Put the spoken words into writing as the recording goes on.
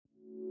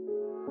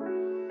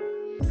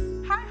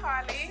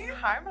Carly.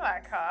 Hi,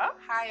 Malika.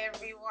 Hi,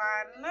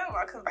 everyone.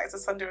 Welcome back to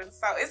Sunder and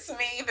Salt. It's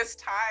me this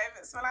time.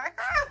 It's Malika.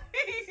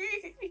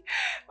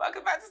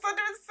 Welcome back to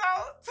Sunder and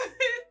Salt,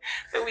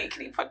 the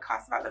weekly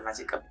podcast about the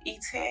magic of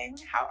eating.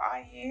 How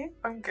are you?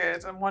 I'm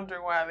good. I'm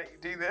wondering why I let you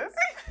do this.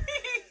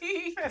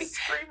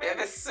 Screaming. Bit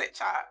of a switch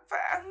up.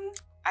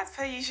 As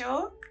per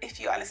usual, if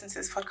you are listening to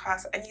this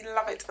podcast and you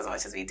love it as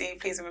much as we do,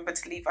 please remember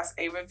to leave us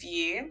a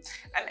review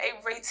and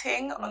a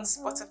rating on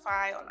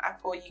Spotify, on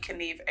Apple. You can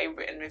leave a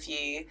written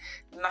review,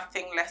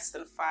 nothing less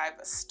than 5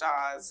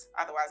 stars.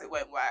 Otherwise, it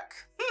won't work.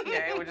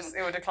 Yeah, it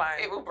will decline.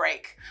 It will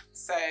break.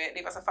 So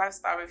leave us a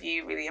 5-star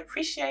review. Really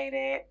appreciate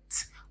it.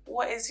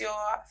 What is your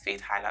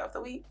food highlight of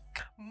the week?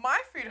 My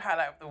food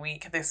highlight of the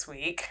week this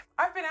week,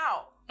 I've been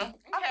out. Okay.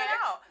 I've been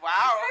out.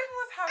 Wow. The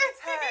tables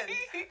have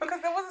turned.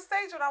 Because there was a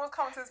stage when I was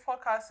coming to this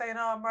podcast saying,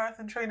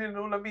 marathon training and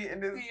all I'm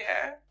eating is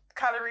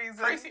calories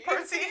and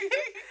protein.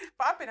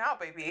 But I've been out,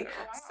 baby.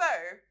 Wow.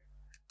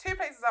 So, 2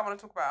 places I want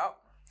to talk about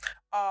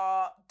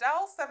are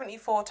Del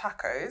 74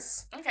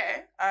 Tacos,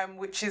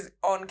 which is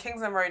on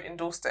Kingsland Road in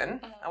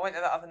Dalston. I went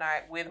there the other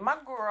night with my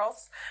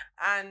girls,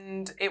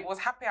 and it was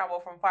happy hour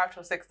from 5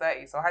 till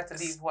 6:30, so I had to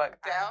leave work.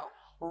 Del?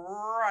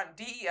 Run,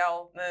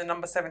 DEL,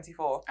 number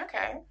 74.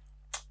 Okay.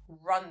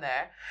 Run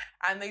there,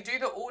 and they do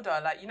the order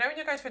like, you know when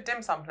you go to a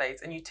dim sum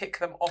place and you tick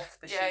them off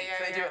the sheet,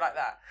 so they do it like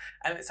that,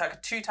 and it's like a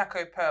 2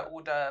 taco per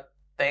order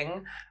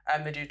thing.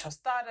 They do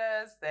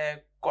tostadas,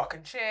 they're guac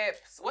and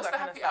chips. What's the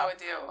happy hour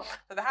deal?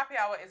 So the happy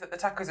hour is that the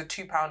tacos are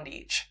 £2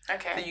 each.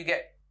 Okay. So you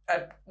get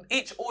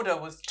each order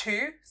was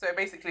 2, so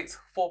basically it's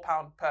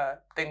 £4 per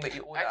thing that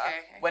you order.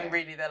 Okay. When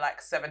really they're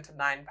like £7 to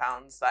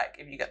 £9. Like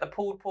if you get the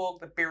pulled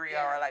pork, the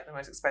birria are like the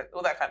most expensive,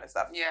 all that kind of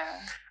stuff.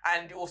 Yeah.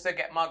 And you also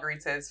get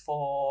margaritas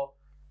for,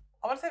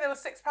 I want to say they were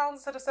 £6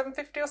 instead of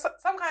 $7.50 or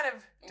some kind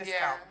of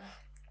discount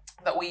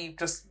that we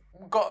just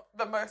got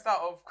the most out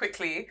of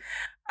quickly.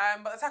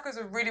 But the tacos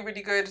were really,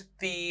 really good.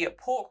 The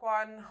pork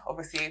one,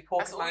 obviously,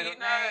 pork is my name.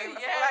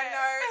 That's all I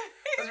know.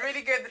 It was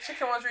really good. The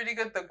chicken was really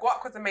good. The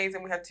guac was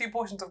amazing. We had 2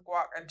 portions of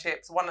guac and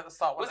chips. One at the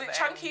start, one Was at it the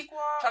chunky end.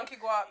 guac? Chunky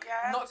guac.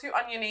 Yeah. Not too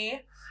oniony.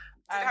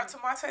 Did it have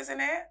tomatoes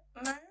in it?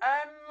 No.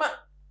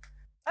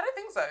 I don't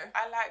think so.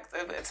 I like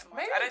the bit of tomato.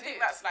 Maybe I don't it think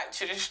did. that's like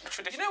traditional.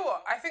 You know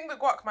what? I think the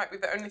guac might be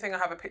the only thing I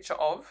have a picture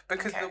of,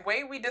 because the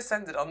way we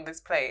descended on this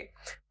plate,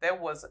 there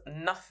was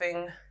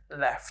nothing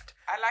left.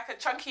 I like a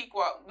chunky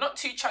guac, not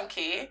too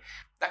chunky.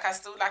 Like I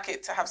still like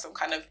it to have some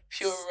kind of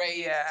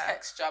puree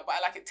texture, but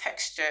I like it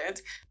textured.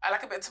 I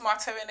like a bit of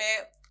tomato in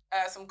it.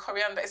 Some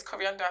coriander. It's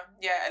coriander.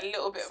 Yeah, a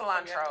little bit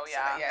cilantro, of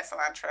coriander. Yeah,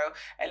 cilantro.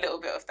 A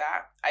little bit of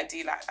that. I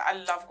do like that. I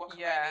love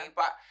guacamole,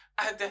 but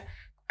the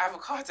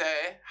avocado,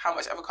 how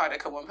much avocado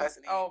can one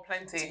person eat? Oh,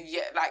 plenty.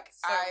 Yeah, like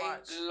I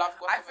love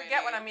guacamole. I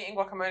forget when I'm eating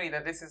guacamole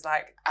that this is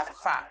like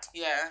fat.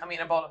 Yeah. I'm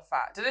eating a bowl of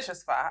fat.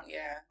 Delicious fat.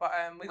 Yeah. But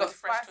we got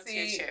fresh spicy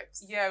tortilla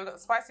chips. Yeah, we got the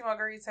spicy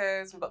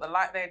margaritas. We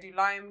got they do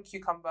lime,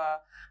 cucumber,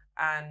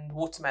 and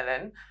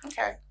watermelon.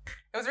 Okay.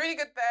 It was really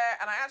good there,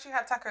 and I actually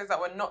had tacos that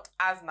were not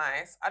as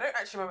nice. I don't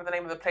actually remember the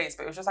name of the place,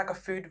 but it was just like a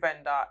food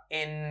vendor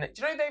in...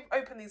 Do you know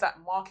they've opened these like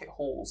market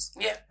halls?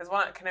 Yeah. There's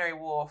one at Canary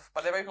Wharf,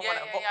 but they've opened one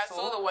at Vauxhall. Yeah, I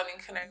saw the one in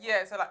Canary Wharf.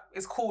 Yeah, so like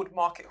it's called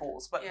market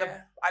halls, but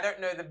I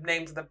don't know the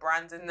names of the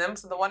brands in them.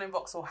 So the one in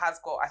Vauxhall has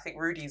got, I think,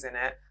 Rudy's in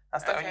it.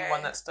 That's the only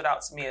one that stood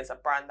out to me as a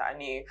brand that I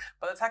knew.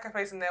 But the taco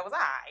place in there was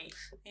aight.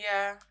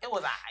 Yeah. It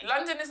was aight.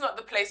 London is not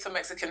the place for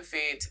Mexican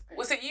food.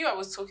 Was it you I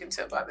was talking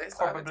to about this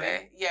the other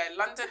day? Yeah,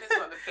 London is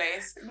not the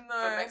place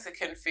for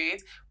Mexican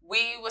food.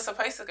 We were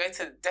supposed to go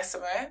to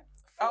Decimo.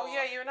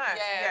 You and I.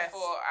 Yeah, for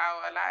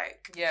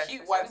our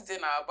cute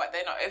dinner, but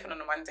they're not open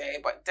on a Monday.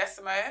 But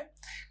Decimo,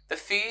 the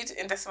food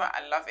in Decimo,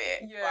 I love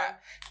it. Yeah.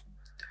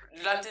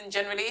 But London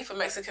generally for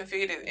Mexican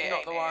food is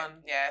not the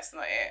one. Yeah, it's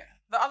not it.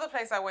 The other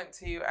place I went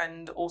to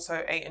and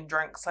also ate and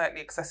drank slightly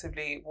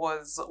excessively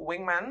was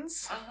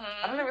Wingman's.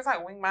 I don't know if it's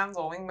like Wingman's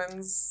or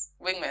Wingman's.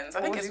 Wingman's.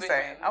 I think it's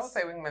Wingman's. I would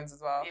say Wingman's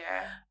as well.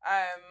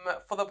 Yeah.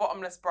 For the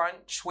bottomless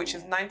brunch, which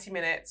is 90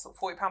 minutes,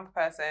 £40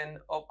 per person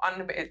of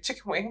unlimited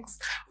chicken wings.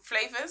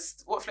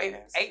 Flavours? What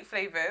flavours? 8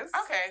 flavours.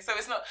 Okay, so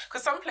it's not...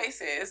 Because some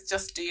places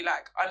just do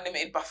like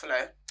unlimited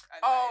buffalo.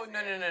 Oh, no.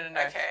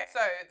 Okay. So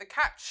the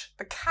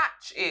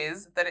catch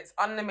is that it's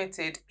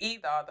unlimited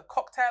either the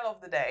cocktail of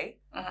the day,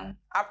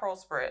 Aperol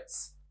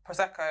Spritz,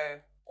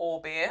 Prosecco,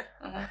 or beer.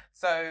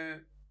 So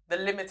the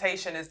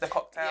limitation is the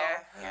cocktail,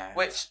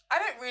 which I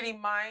don't really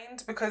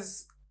mind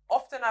because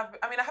often I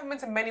haven't been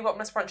to many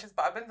bottomless brunches,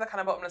 but I've been to the kind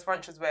of bottomless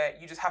brunches where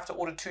you just have to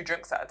order 2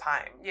 drinks at a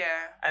time.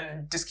 Yeah.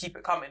 And just keep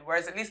it coming.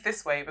 Whereas at least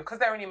this way, because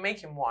they're only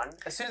making one,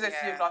 as soon as they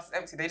see your glass is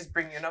empty, they just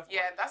bring you another one.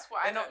 Yeah, that's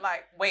what they're not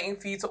like waiting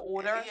for you to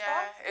order and stuff.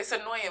 Yeah, it's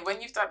annoying.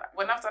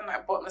 When I've done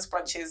like bottomless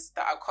brunches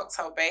that are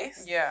cocktail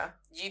based. Yeah.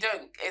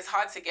 it's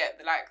hard to get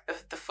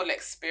the full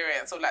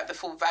experience or like the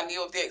full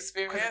value of the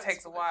experience. Because it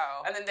takes a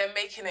while. And then they're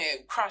making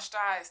it crushed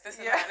ice, this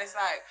and that. And it's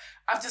like,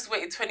 I've just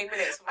waited 20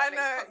 minutes for my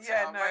next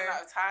cocktail. I'm running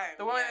out of time.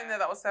 The woman in there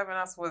that was serving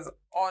us was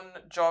on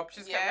job.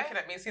 She just kept looking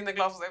at me, seeing the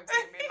glass was empty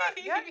and being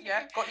like,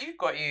 yeah,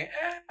 got you.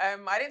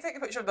 I didn't take a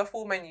picture of the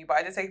full menu, but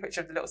I did take a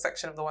picture of the little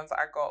section of the ones that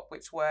I got,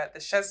 which were the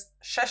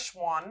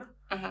Szechuan,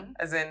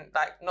 as in,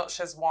 like, not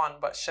Szechuan,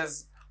 but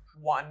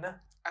Szechuan.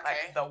 Okay.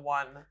 Like the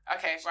one.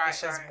 Okay, right.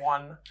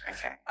 Szechuan.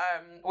 Okay.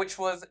 Which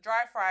was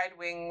dry fried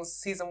wings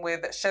seasoned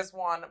with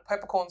Szechuan,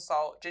 peppercorn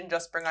salt, ginger,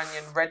 spring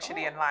onion, red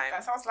chili, and lime.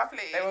 That sounds lovely.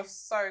 They were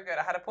so good.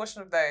 I had a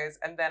portion of those,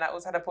 and then I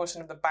also had a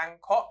portion of the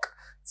Bangkok,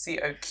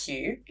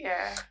 COQ.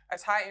 Yeah. A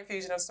Thai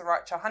infusion of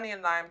sriracha, honey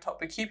and lime,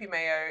 topped with Kewpie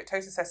mayo,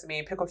 toasted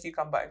sesame, pickled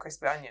cucumber, and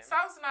crispy onion.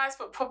 Sounds nice,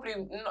 but probably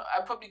not.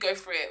 I'd probably go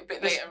for it a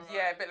bit later on.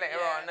 Yeah, a bit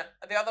later on.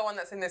 The other one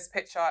that's in this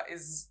picture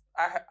is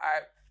I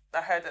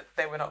heard that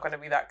they were not going to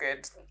be that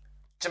good.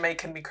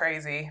 Jamaican be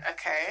crazy.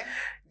 Okay.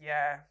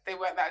 Yeah. They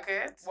weren't that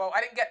good? Well,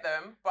 I didn't get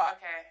them, but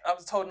I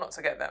was told not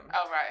to get them.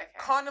 Oh, right, okay.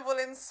 Carnival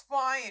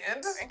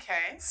inspired.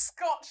 Okay.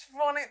 Scotch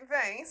bonnet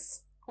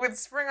base with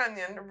spring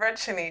onion, red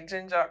chili,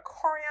 ginger,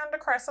 coriander,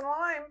 cress, and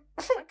lime.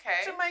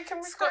 Okay. Jamaican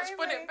be Scotch crazy.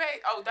 bonnet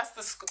base. Oh, that's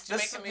the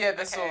Jamaican Yeah,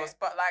 the sauce.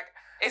 But like...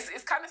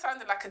 It's kind of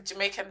sounded like a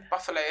Jamaican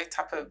buffalo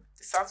type of...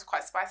 It sounds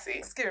quite spicy.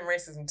 It's giving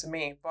racism to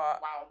me, but...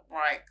 Wow,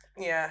 right.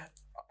 Yeah.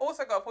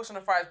 Also got a portion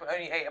of fries, but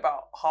only ate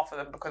about half of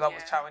them because I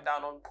was chowing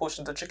down on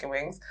portions of chicken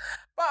wings.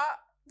 But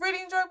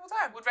really enjoyable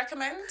time. Would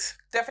recommend?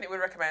 Definitely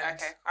would recommend.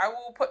 Okay. I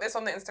will put this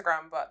on the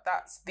Instagram, but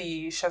that's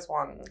the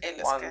Szechuan It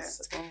looks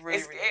ones. good.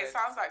 Really, It good.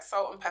 sounds like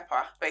salt and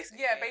pepper,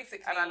 basically. Yeah,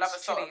 basically. And I love a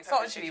salt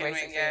and chili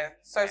basically. Yeah.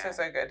 So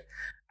good.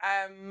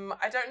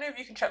 I don't know if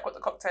you can check what the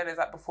cocktail is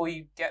at before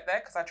you get there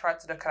because I tried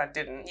to look and I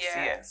didn't see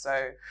it.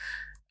 So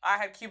I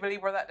had Cuba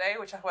Libre that day,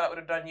 which I thought that would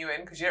have done you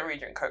in because you don't really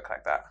drink Coke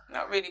like that.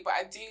 Not really, but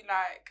I do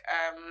like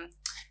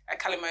a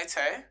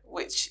Kalimoto,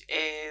 which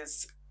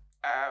is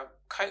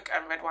Coke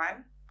and red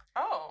wine.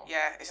 Oh.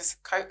 Yeah, it's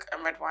just Coke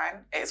and red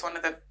wine. It's one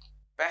of the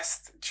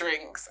best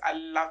drinks. I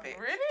love it.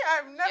 Really?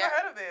 I've never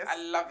heard of this.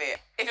 I love it.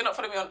 If you're not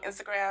following me on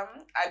Instagram,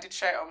 I did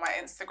share it on my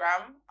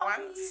Instagram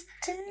once.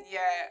 Yeah,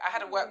 I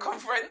had a work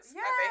conference and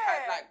they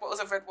had like bottles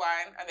of red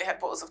wine and they had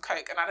bottles of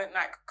Coke. And I don't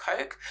like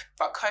Coke,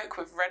 but Coke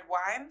with red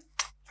wine,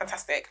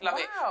 fantastic. Love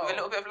it. With a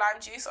little bit of lime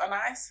juice on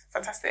ice,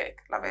 fantastic.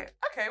 Love it.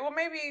 Okay, well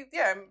maybe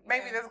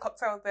there's a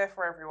cocktail there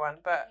for everyone.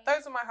 But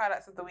those are my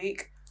highlights of the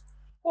week.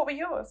 What were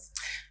yours?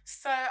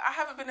 So I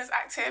haven't been as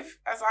active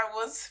as I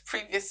was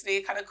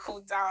previously, kind of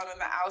cooled down on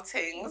the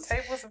outings. The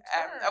tables have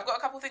turned. I've got a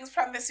couple of things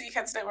planned this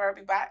weekend, so don't worry, I'll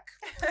be back.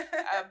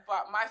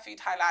 But my food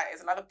highlight is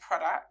another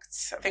product.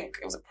 I think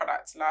it was a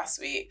product last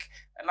week.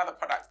 Another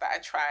product that I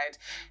tried.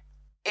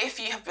 If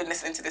you have been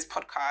listening to this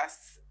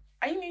podcast,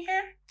 are you new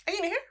here? Are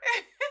you new here?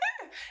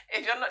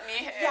 If you're not new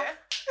here,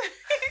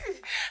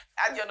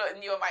 and you're not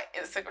new on my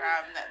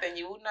Instagram, then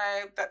you will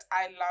know that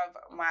I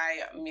love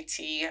my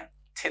meaty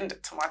tinned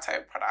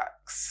tomato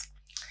products.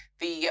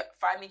 The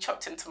finely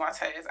chopped tin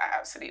tomatoes, I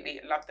absolutely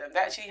love them. They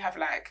actually have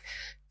like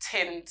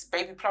tinned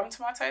baby plum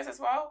tomatoes as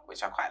well,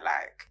 which I quite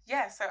like.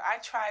 Yeah, so I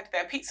tried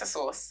their pizza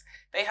sauce.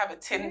 They have a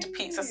tinned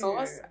pizza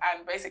sauce,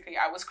 and basically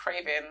I was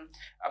craving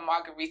a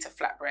margarita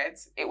flatbread.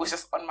 It was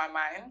just on my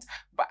mind.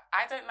 But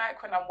I don't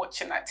like when I'm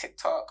watching like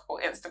TikTok or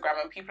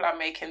Instagram and people are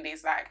making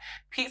these like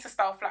pizza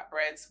style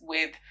flatbreads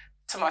with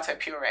tomato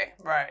puree.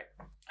 Right.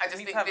 I just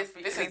think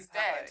this is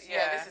dead.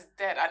 Yeah, this is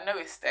dead. I know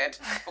it's dead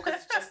because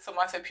it's just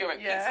tomato puree.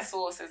 Pizza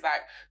sauce is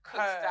like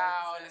cooked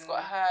down. It's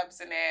got herbs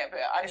in it, a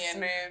bit of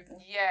onion. It's smooth.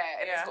 Yeah,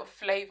 and it's got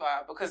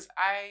flavour because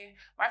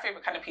my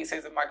favourite kind of pizza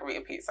is a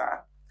margarita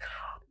pizza.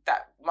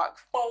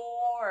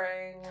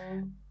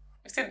 Boring.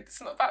 It's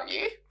not about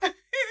you.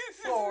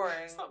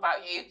 Boring. It's not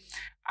about you.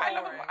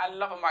 I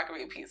love a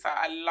margarita pizza.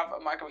 I love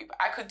a margarita.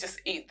 I could just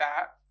eat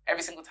that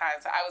every single time.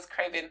 So I was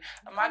craving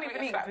a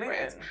margarita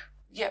flatbread.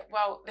 Yeah,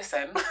 well,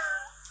 listen.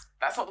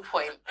 That's not the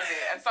point, is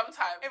it? And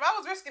sometimes... If I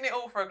was risking it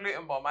all for a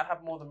gluten bomb, I'd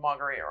have more than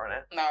margarita on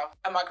it. No,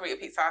 a margarita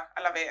pizza.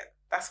 I love it.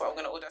 That's what I'm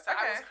going to order. So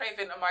I was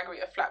craving a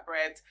margarita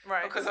flatbread.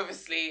 Right. Because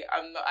obviously,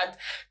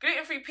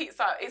 gluten-free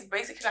pizza is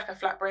basically like a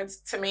flatbread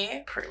to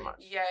me. Pretty much.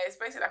 Yeah, it's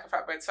basically like a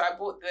flatbread. So I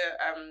bought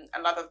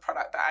another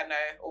product that I know,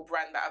 or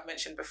brand that I've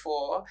mentioned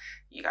before.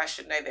 You guys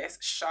should know this.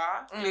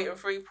 Shah,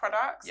 gluten-free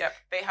products. Yep.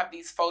 They have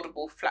these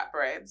foldable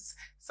flatbreads.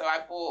 So I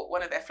bought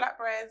one of their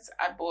flatbreads.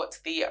 I bought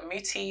the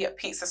Muti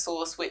pizza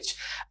sauce, which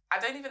I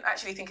don't even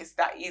actually think it's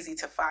that easy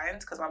to find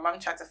because my mum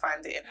tried to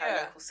find it in her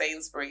local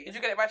Sainsbury's. Did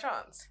you get it by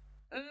chance?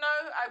 No,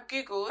 I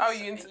googled. Oh,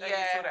 you saw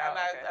it out.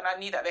 And I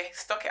knew that they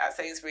stock it at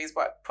Sainsbury's,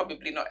 but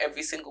probably not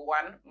every single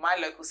one. My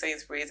local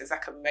Sainsbury's is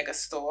like a mega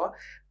store.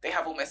 They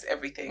have almost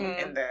everything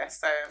in there.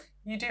 So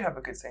you do have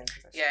a good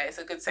Sainsbury's. Actually. Yeah, it's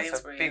a good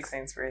Sainsbury's. It's a big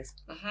Sainsbury's.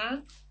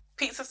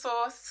 Pizza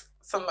sauce,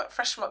 some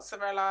fresh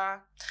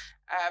mozzarella,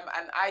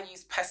 And I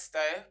use pesto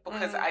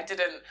because I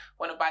didn't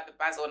want to buy the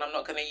basil and I'm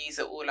not going to use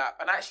it all up.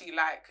 And I actually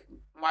like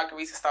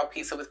margarita style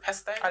pizza with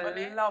pesto on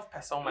it. I love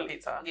pesto on my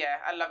pizza. Yeah,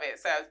 I love it.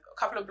 So a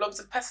couple of blobs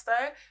of pesto.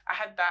 I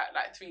had that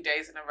like 3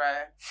 days in a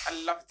row.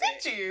 I loved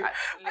it. Did you?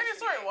 I just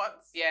saw it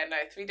once. Yeah, no,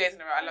 3 days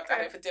in a row. I loved it. I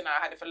had it for dinner.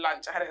 I had it for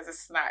lunch. I had it as a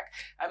snack.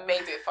 I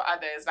made it for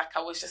others. Like,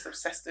 I was just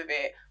obsessed with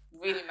it.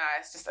 Really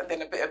nice. Just, and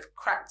then a bit of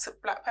cracked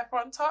black pepper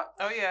on top.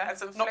 Oh yeah. And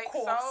some flake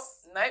salt.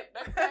 Nope.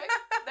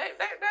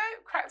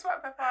 Cracked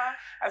black pepper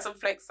and some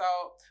flake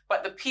salt.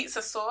 But the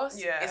pizza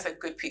sauce is a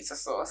good pizza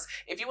sauce.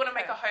 If you want to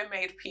make a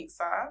homemade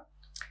pizza,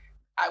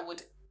 I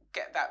would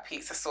get that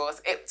pizza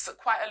sauce. It's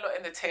quite a lot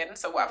in the tin,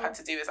 so what I've had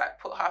to do is like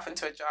put half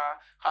into a jar,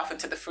 half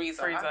into the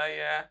freezer.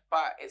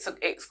 But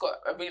it's got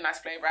a really nice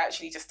flavour. I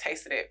actually just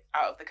tasted it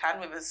out of the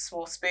can with a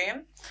small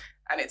spoon,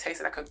 and it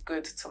tasted like a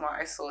good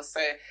tomato sauce.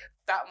 So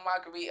that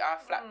margarita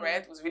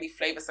flatbread was really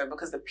flavoursome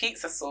because the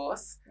pizza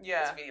sauce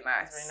was really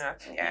nice. Really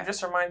nice. Yeah. You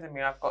just reminded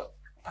me, I've got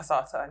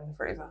passata in the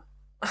freezer.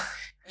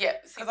 Yeah,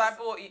 because I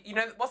bought. You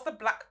know, what's the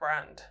black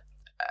brand?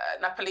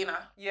 Napolina.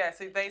 Yeah,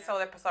 so they sell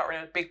their passata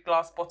in a big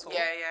glass bottle.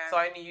 Yeah. So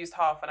I only used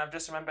half, and I've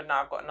just remembered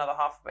now I've got another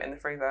half of it in the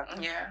freezer.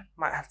 Yeah.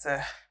 Might have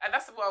to. And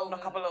that's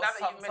knock up a little. Now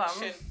that you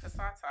mentioned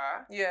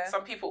passata,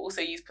 some people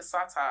also use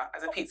passata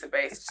as a pizza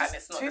base, and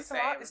it's not the same.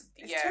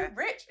 It's too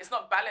rich. It's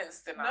not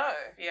balanced enough. No.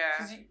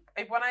 Yeah.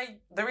 Because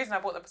the reason I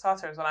bought the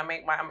passata is when I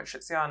make my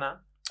amatriciana.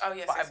 Oh,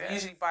 yes, but I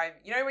usually buy,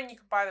 you know when you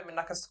can buy them in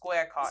like a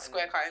square carton?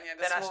 Square carton, yeah.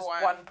 Then that's just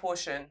one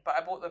portion. But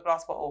I bought the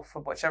glass bottle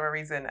for whichever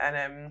reason. And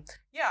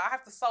I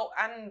have to salt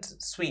and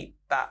sweet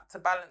that to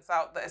balance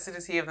out the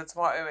acidity of the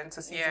tomato and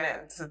to season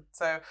it.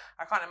 So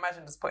I can't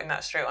imagine just putting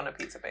that straight on a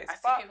pizza base. I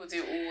see people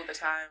do all the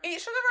time.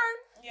 Each to their own.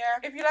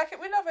 Yeah. If you like it,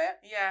 we love it.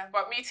 Yeah.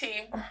 But me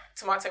team,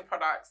 tomato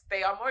products,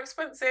 they are more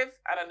expensive.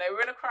 And I know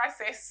we're in a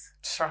crisis.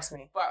 Trust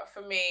me. But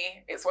for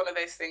me, it's one of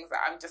those things that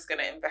I'm just going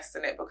to invest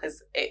in it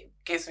because it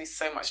gives me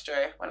so much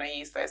joy when I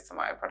use those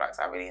tomato products.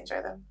 I really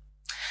enjoy them.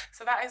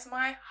 So that is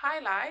my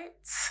highlight.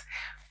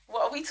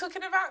 What are we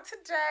talking about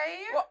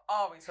today? What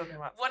are we talking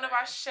about today? One of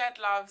our shared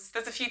loves.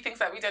 There's a few things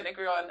that we don't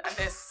agree on and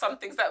there's some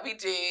things that we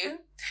do.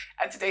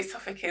 And today's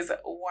topic is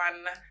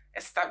one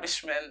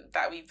establishment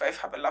that we both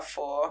have a love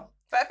for.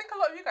 That I think a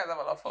lot of you guys have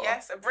a love for.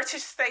 Yes, a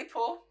British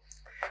staple.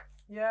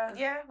 Yeah.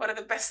 Yeah, one of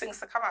the best things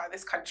to come out of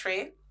this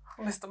country.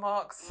 Mr.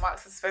 Marks.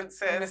 Marks and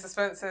Spencer's. And Mr.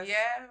 Spencer's.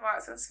 Yeah,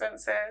 Marks and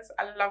Spencer's.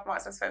 I love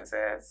Marks and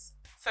Spencer's.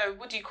 So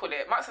what do you call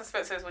it? Marks and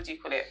Spencer's, what do you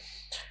call it?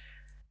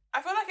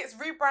 I feel like it's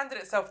rebranded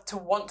itself to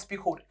want to be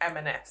called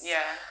M&S.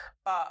 Yeah.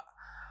 But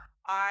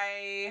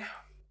I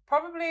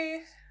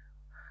probably...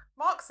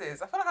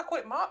 Marks's. I feel like I call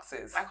it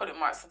Marks's. I call it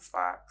Marks and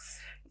Sparks.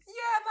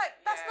 Yeah,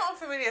 that's not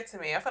unfamiliar to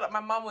me. I feel like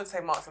my mum would say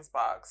Marks and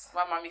Sparks.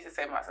 My mum used to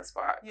say Marks and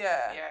Sparks.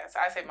 Yeah. Yeah, so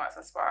I say Marks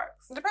and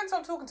Sparks. It depends who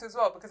I'm talking to as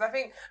well, because I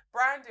think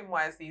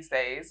branding-wise these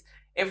days,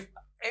 if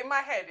in my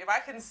head, if I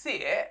can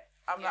see it,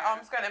 I'm like, oh, I'm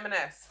just going to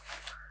M&S.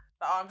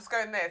 Like, oh, I'm just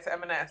going there to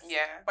M&S.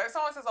 Yeah. But if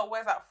someone says, oh,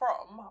 where's that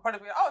from? I'll probably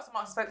be like, oh, it's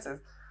Marks and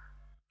Spencer's.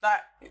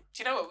 Like, do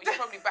you know what? We should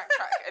probably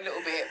backtrack a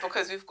little bit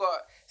because we've got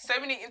so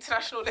many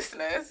international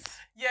listeners.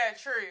 Yeah,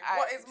 true.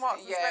 What is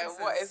Marks and Spencer's?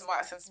 Yeah, what is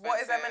Marks and Spencer's? What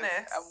is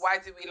M&S? And why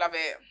do we love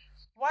it?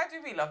 Why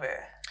do we love it?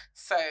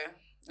 So,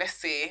 let's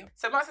see.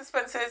 So, Marks and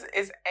Spencer's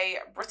is a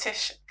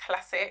British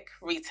classic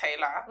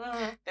retailer.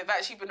 Mm-hmm. They've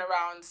actually been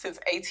around since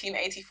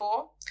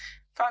 1884.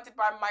 Founded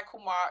by Michael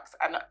Marks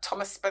and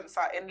Thomas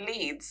Spencer in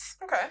Leeds.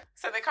 Okay.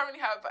 So they currently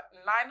have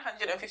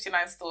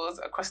 959 stores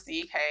across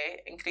the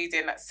UK,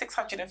 including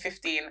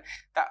 615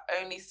 that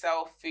only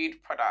sell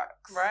food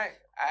products. Right.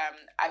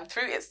 And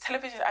through its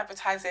television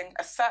advertising,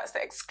 asserts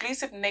the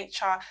exclusive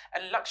nature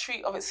and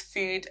luxury of its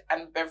food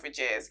and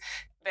beverages.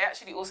 They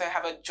actually also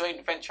have a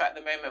joint venture at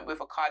the moment with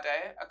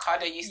Ocado.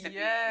 Ocado used to be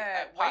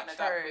partnered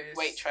up with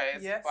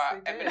Waitrose,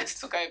 but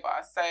M&S took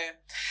over. So,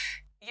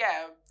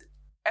 yeah.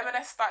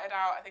 M&S started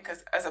out, I think,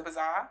 as a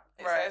bazaar.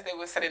 It says they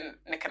were selling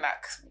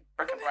knick-and-knacks,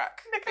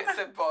 bric-a-brac, bits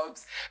and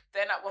bobs.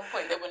 Then at one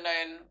point they were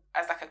known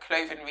as like a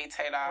clothing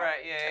retailer.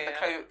 Right,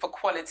 yeah. For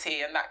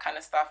quality and that kind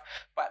of stuff.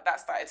 But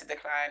that started to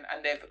decline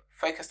and they've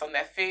focused on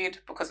their food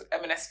because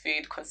M&S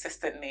food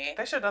consistently...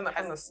 They should have done that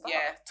from the start.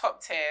 Yeah,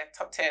 top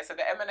tier. So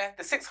the M&S,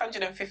 the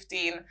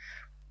 615...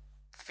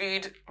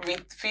 food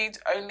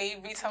only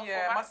retail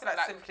formats. Must be like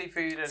Simply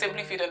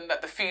Food and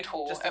like the food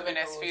hall,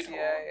 M&S food hall.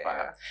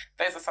 But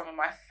those are some of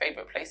my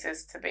favourite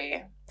places to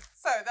be.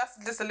 So that's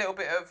just a little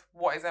bit of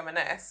what is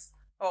M&S.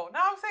 Oh,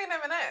 now I'm saying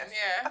M&S.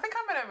 Yeah. I think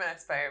I'm an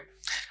M&S babe.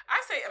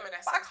 I say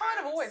M&S. But I kind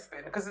of always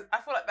been because I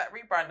feel like that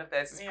rebrand of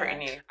theirs is pretty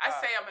new. I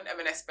say I'm an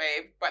M&S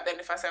babe, but then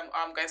if I say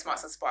I'm going to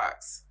Marks and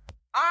Sparks.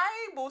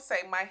 I will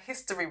say my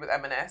history with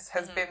M&S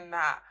has been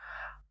that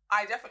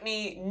I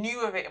definitely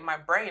knew of it in my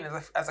brain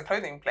as a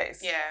clothing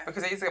place. Yeah.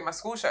 Because I used to get my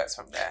school shirts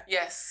from there.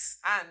 Yes.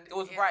 And it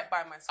was right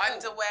by my school.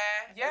 Underwear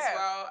as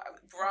well.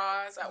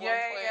 Bras at one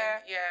point.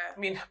 Yeah. I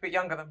mean, a bit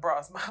younger than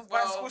bras. I was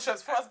buying school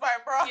shirts before I was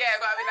buying bras. Yeah,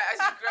 but I mean, like, as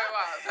you grow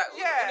up, like, all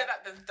of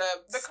like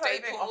the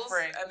staples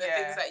offering, and the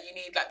things that you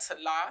need like to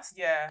last.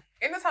 Yeah.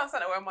 In the town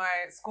centre where my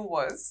school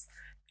was,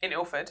 in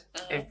Ilford,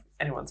 if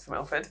anyone's from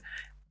Ilford,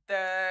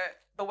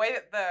 the way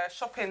that the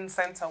shopping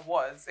centre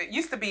was, it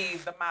used to be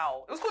the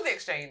Mall. It was called the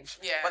Exchange.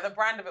 Yeah. But the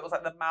brand of it was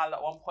like the Mall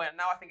at one point, and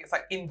now I think it's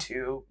like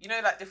Into. You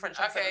know, like different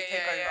shopping centres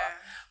take over. Yeah.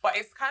 But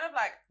it's kind of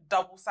like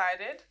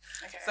double-sided.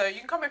 Okay. So you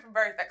can come in from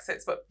various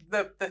exits, but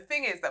the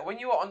thing is that when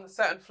you were on the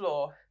certain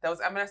floor, there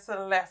was M&S to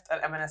the left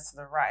and M&S to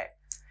the right.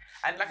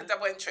 And like a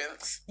double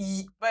entrance.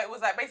 But it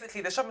was like basically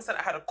the shopping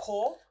centre had a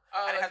core.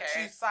 And it had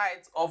two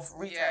sides of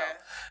retail. Yeah.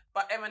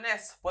 But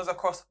M&S was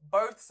across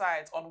both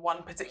sides on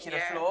one particular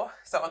floor.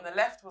 So on the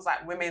left was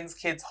like women's,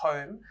 kids,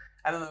 home.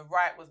 And then the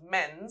right was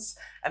men's.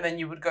 And then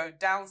you would go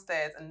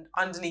downstairs and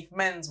underneath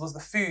men's was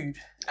the food.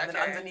 And then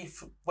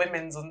underneath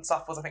women's and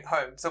stuff was, I think,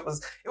 home. So it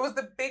was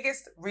the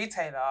biggest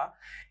retailer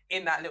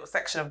in that little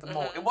section of the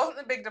mall. It wasn't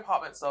the big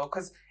department store,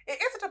 because it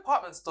is a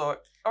department store,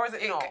 or is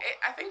it not?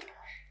 I think...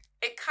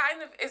 It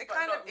kind of is, but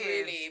not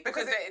really,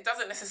 because it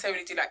doesn't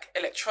necessarily do like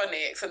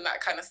electronics and that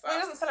kind of stuff. Well,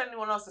 it doesn't sell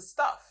anyone else's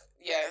stuff.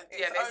 They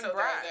sell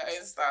their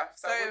own stuff.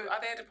 So are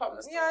they a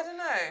department store? Yeah, I don't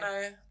know.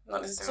 No,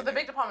 not necessarily. So the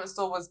big department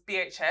store was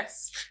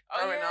BHS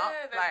growing up,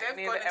 like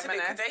near the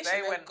M&S.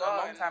 They went a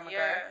long time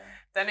ago.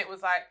 Then it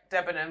was like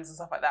Debenhams and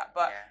stuff like that.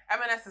 But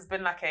M&S has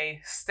been like a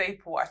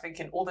staple, I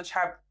think, in all the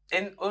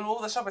in all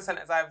the shopping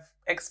centres I've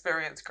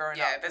experienced growing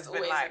up. Yeah, there's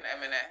always an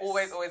M&S.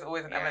 Always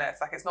an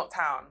M&S. Like, it's not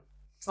Town.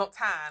 It's not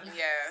Tan.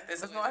 Yeah,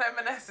 there's not an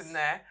M&S in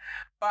there.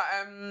 But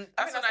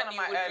that's when I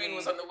knew Wood Green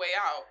was on the way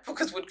out,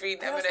 because Wood Green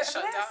M&S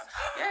shut down.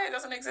 Yeah, it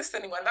doesn't exist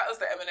anymore. And that was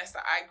the M&S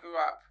that I grew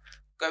up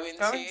going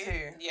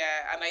to.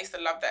 Yeah, and I used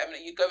to love that.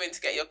 You go in to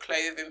get your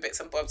clothing,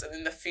 bits and bobs, and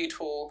then the food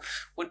hall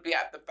would be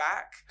at the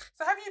back.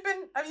 So have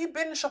you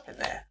been shopping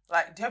there?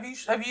 Like, have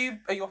you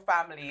or your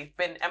family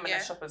been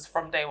M&S shoppers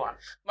from day one?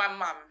 My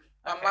mum.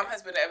 My mum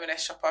has been an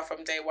M&S shopper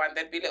from day one.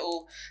 There'd be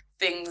little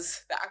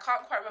things that I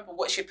can't quite remember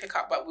what she'd pick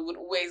up, but we would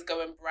always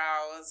go and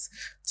browse.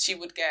 She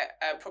would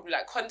get probably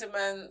like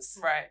condiments,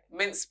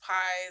 mince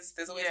pies.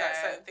 There's always like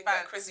certain things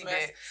at Christmas.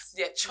 Bits.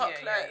 Yeah,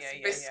 chocolates,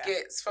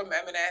 biscuits from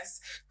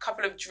M&S.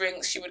 Couple of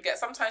drinks she would get.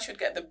 Sometimes she would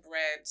get the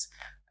bread.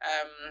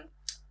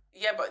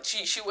 Yeah, but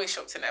she always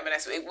shopped in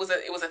M&S. It was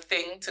a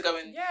thing to go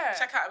and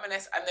check out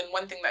M&S. And then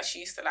one thing that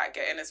she used to like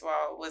get in as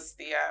well was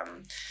the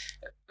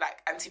like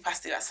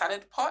antipasti, like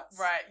salad pots.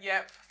 Right.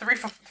 Yep. 3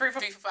 for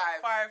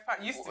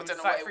 £5. Used to. I don't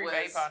know what it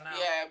was. Now.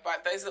 Yeah,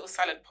 but those little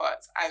salad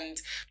pots. And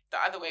the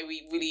other way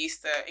we really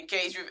used to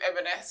engage with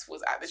M&S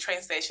was at the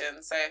train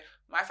station. So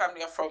my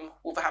family are from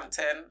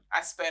Wolverhampton.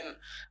 I spent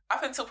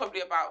up until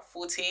probably about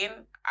 14.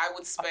 I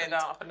would spend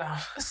up and down.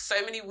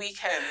 So many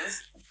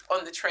weekends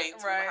on the train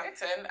to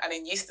Wolverhampton, and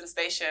in Euston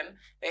Station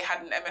they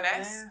had an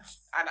M&S,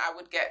 and I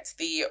would get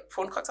the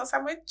prawn cocktail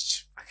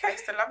sandwich. I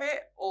used to love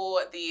it,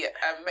 or the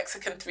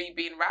Mexican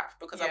 3-bean wrap,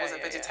 because I was a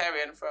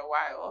vegetarian for a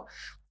while.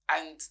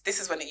 And this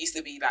is when it used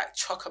to be like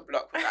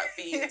chock-a-block with like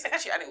beans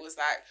and shit, and it was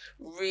like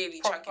really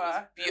chunky. It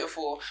was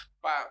beautiful.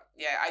 But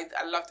yeah,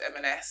 I loved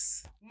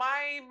M&S.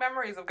 My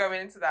memories of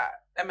going into that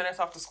M&S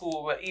after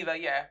school were either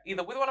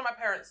with one of my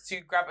parents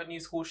to grab a new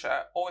school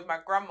shirt, or with my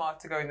grandma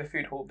to go in the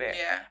food hall bit.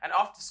 Yeah. And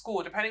after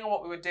school, depending on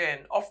what we were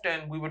doing,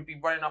 often we would be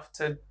running off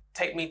to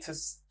take me to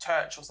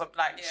church or something.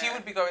 Like, she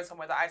would be going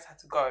somewhere that I just had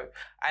to go.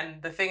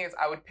 And the thing is,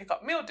 I would pick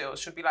up meal deals.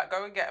 She'd be like,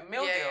 go and get a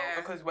meal deal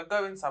because we're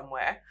going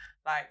somewhere.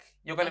 Like,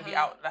 you're going to be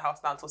out of the house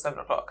now until 7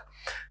 o'clock.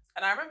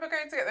 And I remember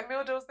going to get the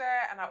meal deals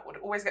there, and I would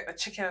always get the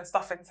chicken and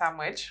stuffing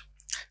sandwich.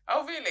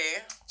 Oh,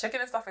 really?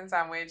 Chicken and stuffing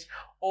sandwich,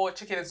 or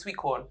chicken and sweet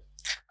corn.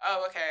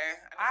 Oh, okay.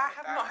 I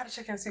have not had a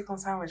chicken and sweet corn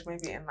sandwich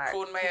maybe in like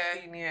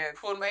 15 years.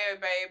 Prawn mayo,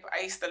 babe.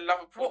 I used to love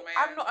a prawn mayo.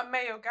 I'm not a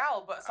mayo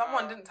gal, but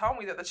someone didn't tell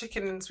me that the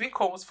chicken and sweet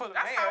corn was full of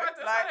mayo. That's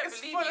how I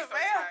don't believe you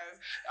sometimes.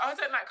 I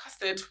don't like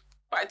custard,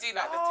 but I do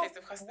like the taste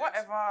of custard.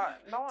 Whatever.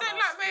 No one don't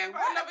like mayo,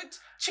 but I love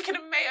chicken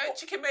and mayo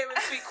and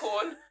sweet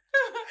corn.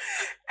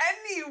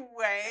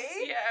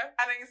 Anyway,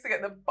 and I used to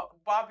get the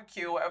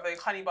barbecue or whatever, the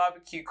honey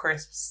barbecue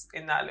crisps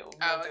in that little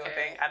meal deal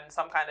thing, and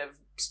some kind of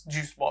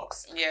juice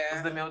box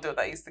was the meal deal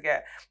that I used to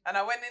get. And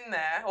I went in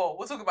there,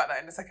 we'll talk about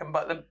that in a second,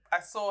 but I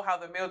saw how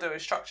the meal deal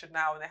is structured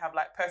now, and they have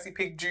like Percy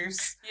Pig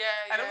juice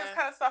and all this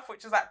kind of stuff,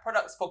 which is like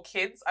products for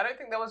kids. I don't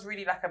think there was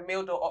really like a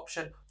meal deal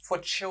option for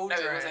children.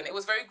 No, it wasn't. It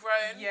was very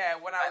grown. Yeah,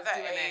 when I was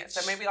doing it.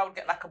 So maybe I would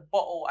get like a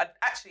bottle.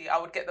 I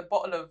would get the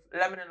bottle of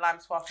lemon and lime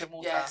sparkling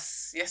water.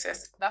 Yes.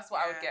 That's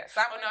what I would get.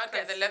 I'd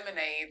get the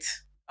lemonade.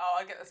 Oh,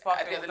 I'd get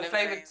the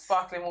flavoured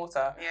sparkling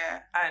water. Yeah.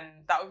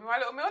 And that would be my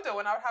little meal deal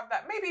when I would have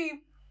that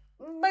maybe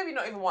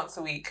not even once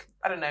a week.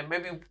 I don't know,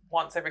 maybe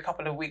once every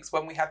couple of weeks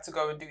when we had to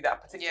go and do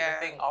that particular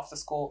thing after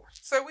school.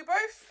 So we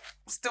both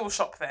still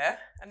shop there.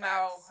 And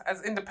now,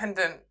 as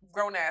independent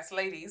grown-ass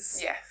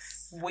ladies,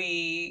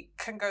 we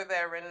can go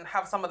there and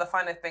have some of the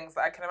finer things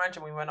that I can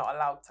imagine we were not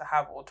allowed to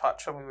have or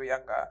touch when we were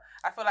younger.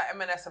 I feel like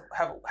M&S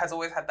has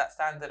always had that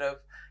standard of,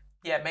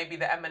 maybe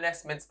the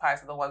M&S mince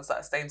pies are the ones that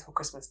are staying till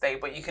Christmas Day,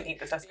 but you can eat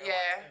the Tesco ones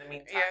in the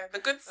meantime. Yeah, the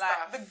good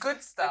stuff. The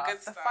good stuff.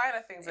 The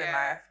finer things in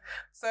life.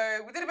 So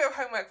we did a bit of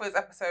homework for this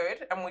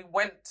episode, and we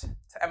went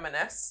to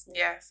M&S.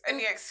 Yes.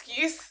 Any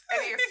excuse,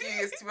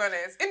 to be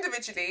honest.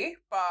 Individually,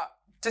 but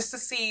just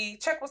to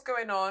check what's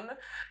going on.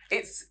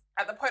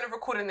 at the point of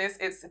recording this,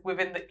 it's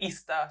within the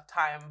Easter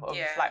time of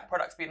like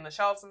products being on the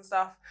shelves and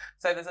stuff.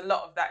 So there's a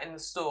lot of that in the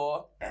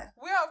store. Yeah.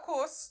 We are, of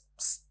course,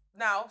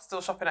 now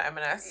still shopping at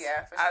M&S.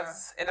 Yeah, for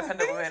as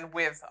independent women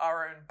with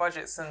our own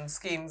budgets and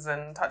schemes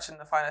and touching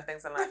the finer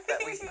things in life that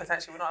we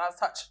potentially were not allowed to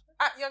touch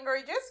at younger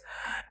ages.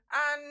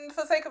 And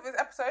for the sake of this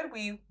episode,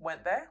 we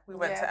went there. We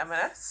went to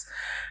M&S.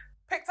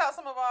 Picked out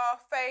some of our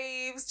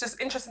faves,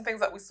 just interesting things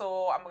that we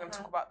saw, and we're going to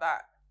talk about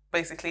that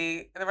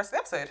basically in the rest of the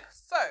episode.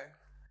 So,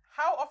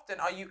 how often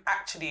are you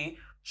actually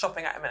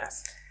shopping at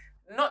M&S?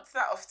 Not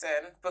that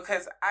often,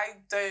 because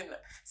I don't.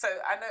 So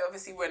I know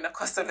obviously we're in a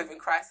cost of living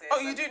crisis. Oh,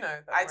 you do know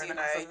that. I do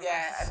know,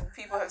 yeah. And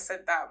people have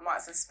said that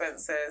Marks and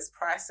Spencer's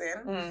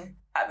pricing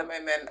at the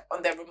moment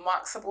on their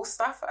remarkable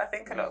stuff, I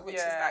think a lot, which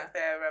is like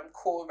their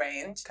core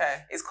range,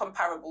 is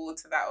comparable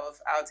to that of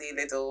Aldi,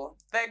 Lidl.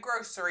 Their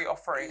grocery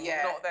offering,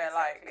 not their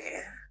like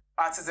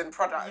artisan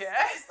products.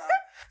 And stuff.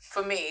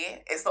 For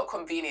me, it's not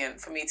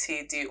convenient for me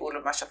to do all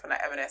of my shopping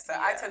at M&S. So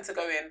I tend to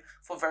go in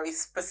for very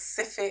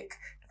specific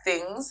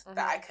things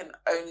that I can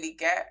only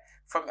get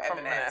from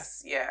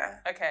M&S. Yeah.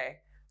 Okay.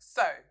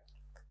 So,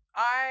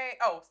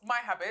 my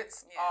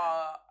habits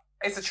are,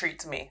 it's a treat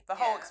to me. The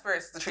whole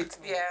experience is a treat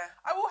to me. Yeah.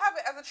 I will have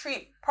it as a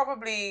treat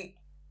probably,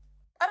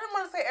 I don't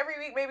want to say every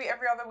week, maybe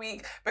every other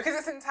week, because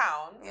it's in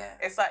town. Yeah.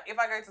 It's like, if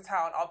I go to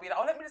town, I'll be like,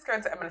 let me just go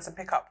into M&S and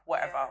pick up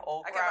whatever. Yeah.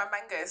 Or I get my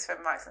mangoes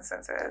from Marks and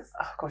Spencer's.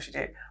 Oh, of course you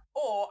do.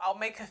 Or I'll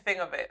make a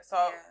thing of it.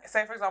 So,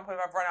 say for example, if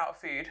I've run out of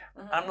food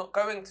and I'm not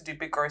going to do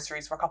big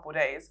groceries for a couple of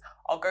days,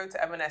 I'll go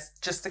to M&S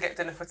just to get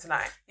dinner for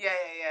tonight. Yeah.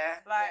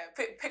 Like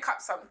pick up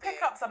something. Pick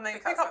up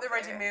the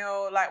ready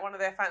meal, like one of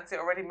their fancy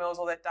or ready meals,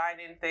 or their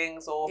dine-in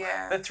things, or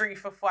the 3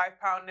 for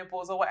 £5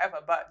 nibbles or whatever.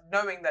 But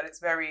knowing that it's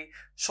very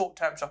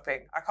short-term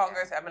shopping, I can't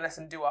go to M&S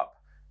and do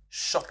up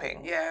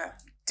shopping. Yeah.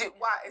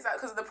 Why is that?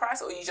 Because of the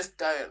price, or you just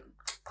don't?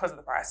 Because of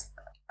the price.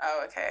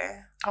 Oh,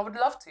 okay. I would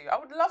love to.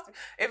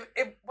 If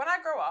when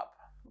I grow up,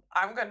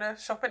 I'm gonna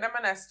shop in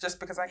M&S just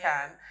because I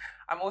can.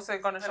 I'm also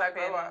gonna shop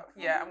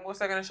in. I'm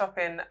also gonna shop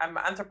in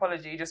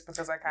Anthropology just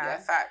because I can. Yeah,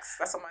 facts.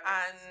 That's on my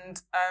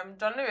list. And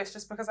John Lewis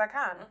just because I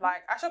can.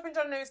 Like, I shop in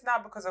John Lewis now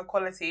because of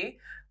quality,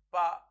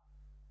 but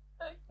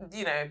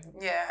you know,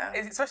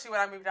 especially when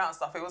I moved out and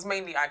stuff, it was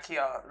mainly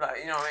IKEA. Like,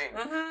 you know what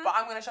I mean. But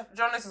I'm gonna shop.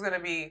 John Lewis is gonna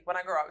be, when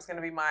I grow up, it's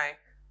gonna be my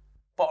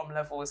bottom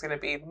level, is going to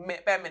be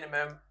bare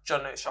minimum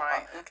John Lewis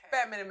shopper,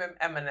 bare minimum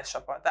M&S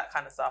shopper, that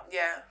kind of stuff.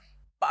 Yeah.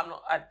 But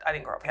I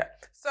didn't grow up here.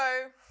 So,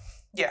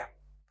 yeah.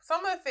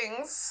 Some of the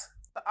things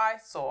that I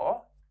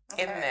saw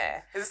in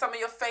there. Is it some of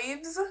your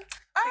faves? Things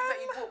that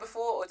you bought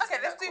before? Or just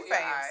let's do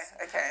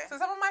faves. Okay. So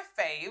some of my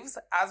faves,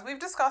 as we've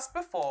discussed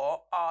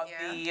before, are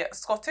the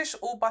Scottish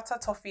all butter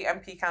toffee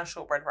and pecan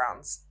shortbread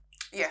rounds.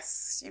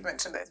 Yes, you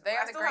mentioned those. They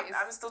are the greatest.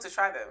 I'm still to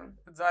try them.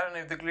 I don't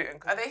know the gluten.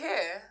 Are they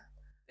here?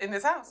 In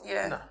this house?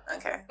 Yeah. No.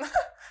 Okay.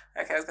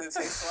 Okay, I was going to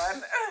taste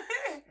one.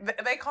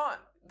 They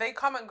can't. They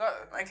come and go.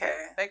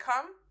 Okay. They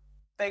come,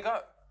 they go.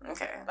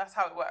 Okay. That's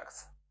how it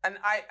works. And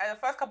the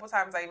first couple of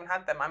times I even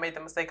had them, I made the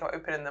mistake of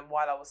opening them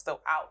while I was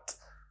still out.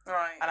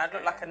 Right. And I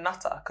looked like a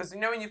nutter. Because you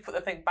know when you put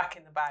the thing back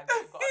in the bag that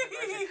you've got on the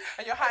grocery,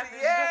 and your hand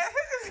is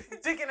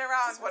just digging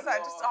around.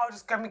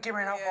 Just give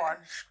me another one.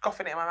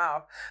 Scoffing it in my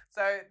mouth.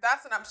 So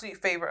that's an absolute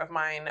favourite of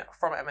mine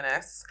from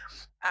M&S.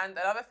 And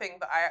another thing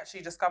that I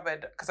actually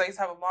discovered, because I used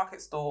to have a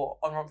market store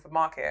on Romford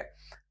Market,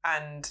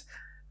 and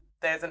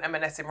there's an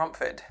M&S in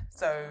Romford.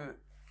 So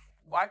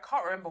I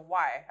can't remember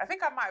why. I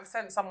think I might have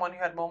sent someone who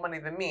had more money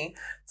than me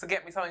to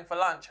get me something for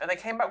lunch, and they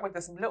came back with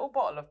this little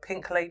bottle of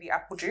Pink Lady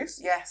apple juice.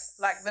 Yes.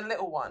 Like the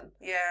little one.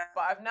 Yeah.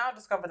 But I've now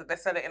discovered that they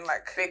sell it in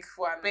like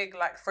big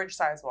like fridge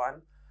size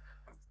one.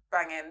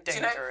 Banging.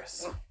 Dangerous.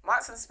 Do you know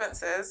Marks and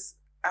Spencer's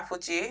apple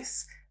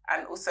juice,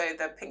 and also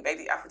the Pink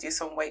Lady apple juice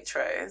from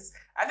Waitrose?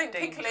 I think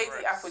Pink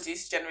Lady apple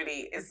juice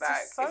generally is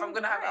like, so if I'm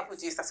going to have apple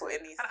juice, that's what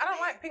it needs to be. I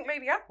don't like Pink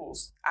Lady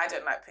apples. I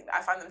don't like pink.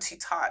 I find them too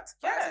tart.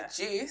 But as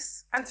a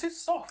juice. And too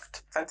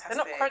soft. Fantastic.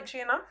 They're not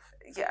crunchy enough.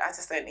 Yeah, I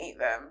just don't eat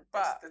them.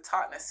 But the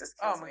tartness just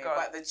kills me. God.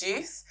 But the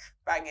juice,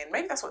 banging.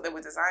 Maybe that's what they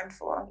were designed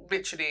for.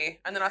 Literally.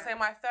 And then I'll say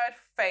my third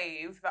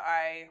fave that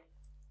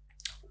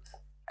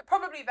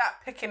probably that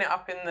picking it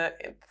up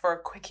for a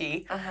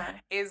quickie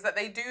is that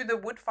they do the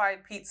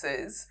wood-fired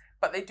pizzas,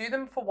 but they do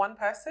them for one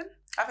person.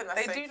 I think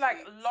that's They do like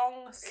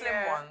long, slim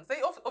ones.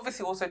 They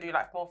obviously also do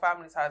like more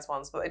family-sized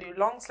ones, but they do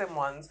long, slim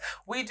ones.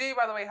 We do,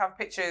 by the way, have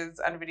pictures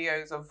and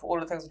videos of all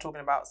the things we're talking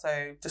about.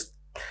 So just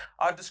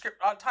our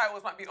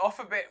titles might be off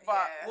a bit,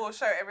 but we'll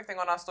show everything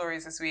on our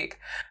stories this week.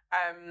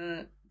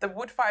 The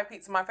wood-fired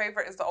pizza, my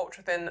favourite is the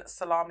ultra-thin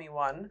salami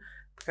one,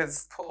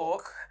 because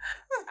pork.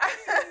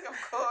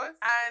 Of course.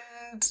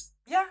 And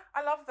yeah,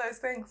 I love those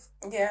things.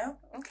 Yeah,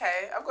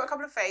 okay. I've got a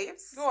couple of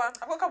faves. Go on.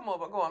 I've got a couple more,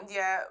 but go on.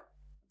 Yeah.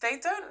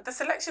 The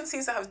selection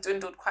seems to have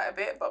dwindled quite a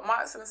bit, but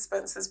Marks and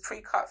Spencer's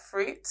pre-cut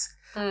fruit.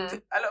 A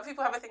lot of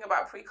people have a thing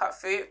about pre-cut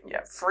fruit.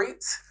 Yeah.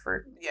 Fruit.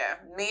 Yeah.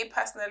 Me,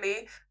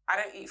 personally, I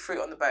don't eat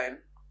fruit on the bone.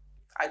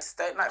 I just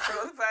don't like fruit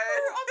on the bone.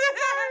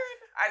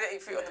 I don't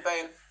eat fruit on the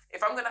bone.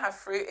 If I'm going to have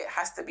fruit, it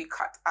has to be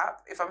cut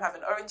up. If I'm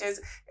having oranges,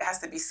 it has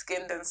to be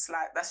skinned and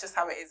sliced. That's just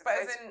how it is. But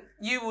as in,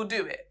 you will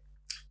do it?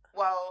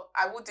 Well,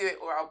 I will do it,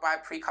 or I'll buy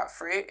pre-cut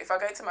fruit. If I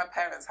go to my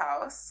parents'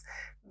 house,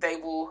 they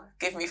will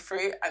give me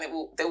fruit and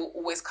they will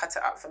always cut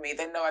it up for me.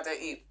 They know I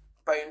don't eat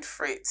boned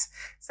fruit.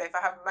 So if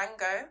I have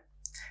mango,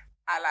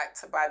 I like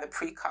to buy the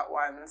pre-cut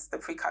ones, the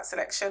pre-cut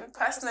selection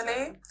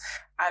personally.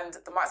 And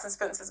the Marks and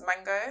Spencer's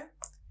mango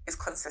is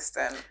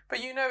consistent.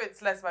 But you know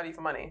it's less value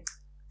for money.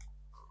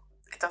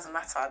 It doesn't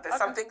matter. There's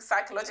something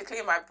psychologically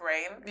in my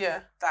brain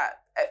that,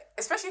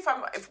 especially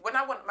when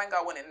I want mango,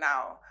 I want it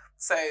now.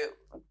 So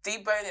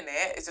deboning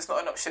it is just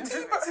not an option for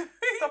me.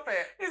 Stop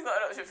it. It's not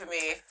an option for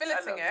me.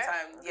 Filleting it?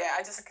 Yeah,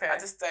 I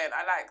just don't.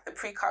 I like the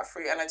pre-cut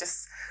fruit and I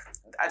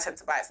tend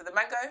to buy it. So the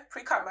mango,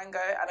 pre-cut mango,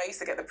 and I used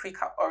to get the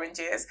pre-cut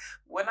oranges.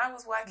 When I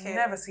was working...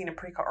 Never seen a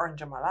pre-cut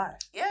orange in my life.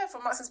 Yeah,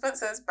 from Marks and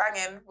Spencer's,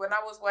 banging. When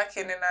I was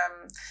working in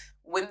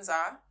Windsor,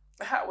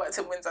 I worked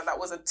in Windsor, that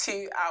was a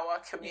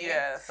 2-hour commute.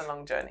 Yeah, it's a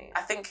long journey.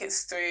 I think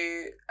it's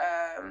through,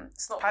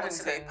 it's not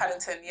Paddington.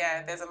 Paddington,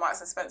 yeah. There's a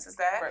Marks and Spencer's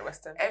there. Great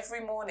Western.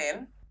 Every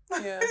morning,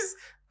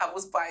 I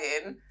was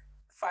buying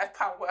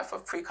 £5 worth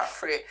of pre-cut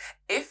fruit.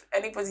 If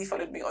anybody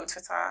followed me on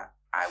Twitter,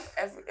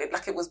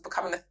 it was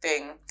becoming a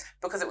thing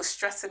because it was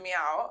stressing me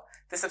out,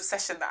 this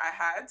obsession that I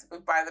had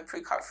with buying the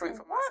pre-cut fruit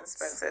from Marks and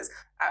Spencer's.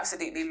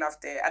 Absolutely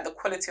loved it. And the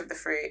quality of the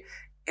fruit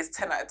is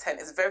 10 out of 10.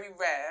 It's very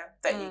rare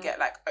that you get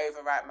like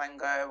overripe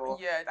mango or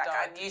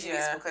and usually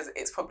it's because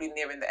it's probably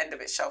nearing the end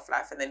of its shelf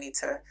life and they need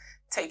to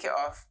take it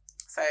off.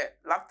 So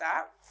love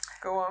that.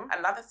 Go on.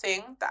 Another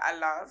thing that I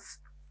love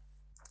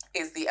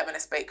is the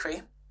M&S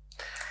Bakery.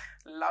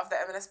 Love the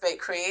M&S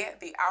Bakery.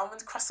 The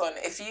almond croissant.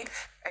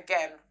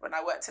 When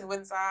I worked in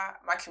Windsor,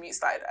 my commute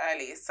started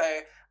early. So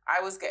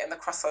I was getting the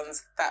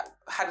croissants that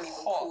hadn't even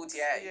cooled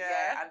yet.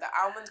 Yeah. And the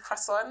almond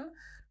croissant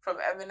from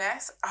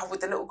M&S,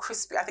 with the little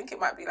crispy, I think it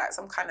might be like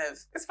some kind of...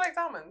 It's flaked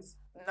almonds?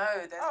 No,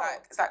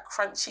 it's like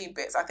crunchy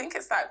bits. I think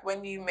it's like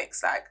when you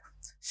mix like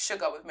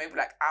sugar with maybe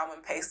like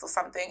almond paste or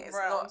something. It's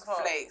not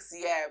flakes,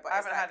 but I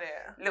it's haven't like had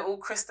it. Little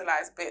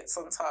crystallized bits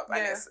on top,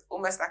 and it's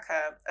almost like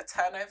a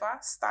turnover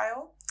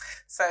style.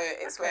 So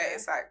it's where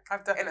it's like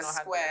in a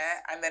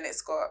square, and then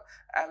it's got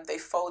they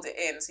fold it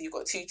in, so you've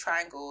got 2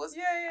 triangles.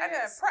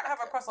 Pret have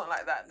a croissant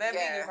like that. Their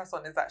vegan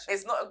croissant is actually.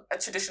 It's not a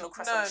traditional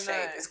croissant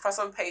shape. It's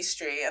croissant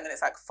pastry, and then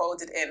it's like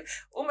folded in,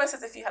 almost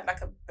as if you had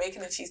like a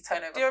bacon and cheese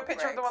turnover. Do you have a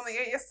picture of the one that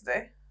you ate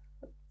yesterday?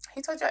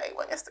 He told you I ate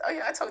one yesterday. Oh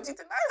yeah, I told you,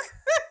 didn't I?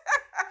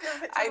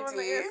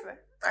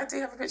 I do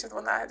have a picture of the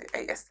one that I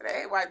ate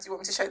yesterday. Why, do you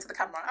want me to show it to the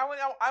camera? I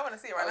want to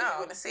see it right now. You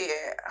want to see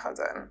it? Hold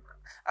on.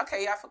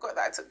 Okay, yeah, I forgot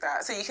that I took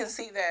that. So you can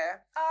see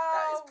there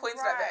that it's pointed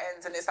at the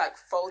ends and it's like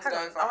folded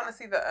over. I want to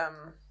see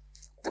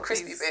the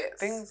crispy bits.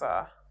 Things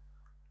are.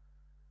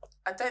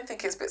 I don't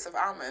think it's bits of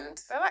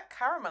almond. They're like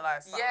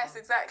caramelized. Yes,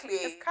 exactly.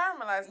 It's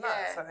caramelized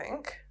nuts, I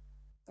think.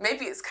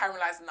 Maybe it's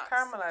caramelized nuts.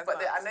 But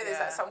I know there's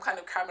like some kind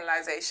of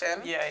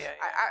caramelization. Yeah.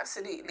 I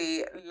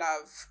absolutely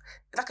love...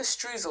 It's like a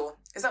streusel.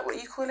 Is that what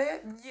you call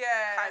it?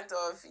 Yeah. Kind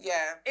of,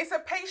 yeah. It's a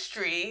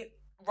pastry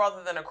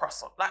rather than a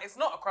croissant. Like, it's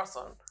not a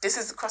croissant. This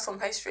is a croissant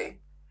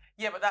pastry.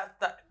 Yeah, but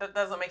that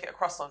doesn't make it a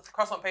croissant.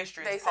 Croissant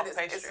pastry is puff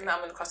pastry. It's an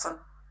almond croissant.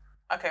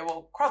 Okay,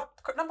 well,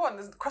 number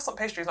one, croissant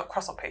pastry is not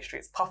croissant pastry.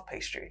 It's puff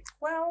pastry.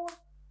 Well...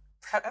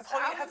 Has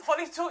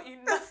Holly taught you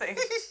nothing?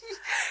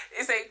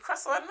 It's a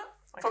croissant.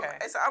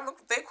 It's an almond,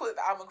 they call it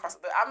the almond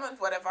croissant. The almond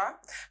whatever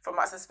from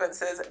Marks and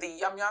Spencer's. The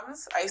Yum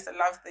Yums. I used to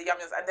love the Yum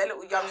Yums. And their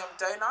little Yum Yum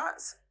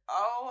donuts.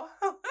 Oh.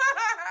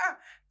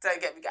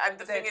 Don't get me. And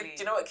the thing is, do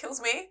you know what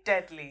kills me?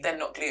 Deadly. They're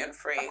not gluten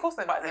free. Of course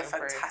they're not gluten free.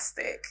 But they're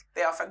fantastic.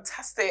 They are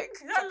fantastic.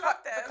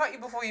 To cut you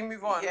before you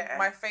move on,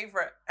 my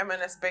favourite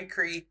M&S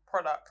Bakery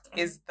product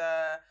is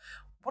the...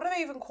 What do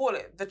they even call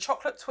it? The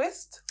chocolate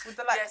twist with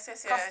the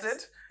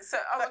custard. So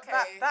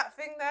that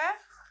thing there.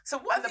 So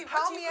what? And the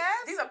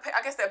palmiers? These are,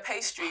 I guess, they're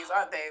pastries,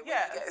 aren't they?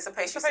 It's a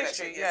pastry.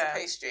 It's a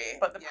pastry.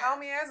 But the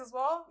palmiers as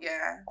well.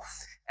 Yeah.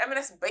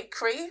 M&S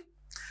Bakery.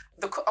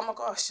 Oh my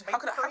gosh! How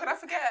could I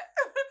forget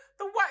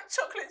the white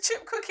chocolate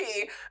chip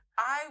cookie?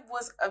 I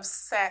was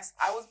obsessed.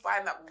 I was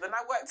buying that when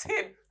I worked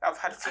in. I've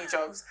had a few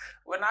jobs.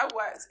 When I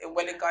worked in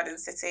Welling Garden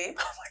City.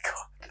 Oh my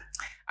god.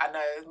 I know.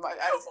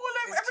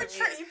 Every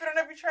train. You've been on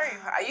every train.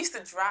 I used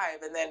to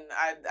drive, and then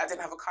I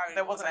didn't have a car.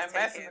 There wasn't a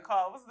mess in the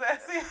car, was there?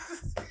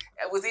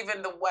 It was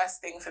even the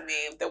worst thing for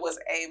me. There was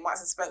a Marks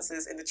and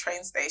Spencer's in the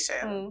train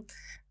station.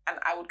 And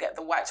I would get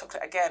the white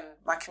chocolate. Again,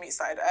 my commute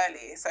started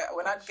early. So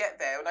when I'd get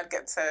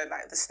to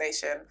like the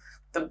station,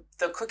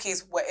 the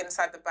cookies were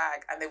inside the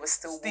bag and they were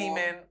still steaming.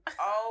 Warm.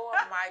 Oh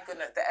my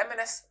goodness. The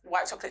M&S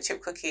white chocolate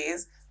chip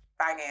cookies,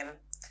 banging.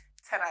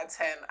 10 out of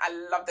 10. I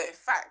love them. In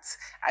fact,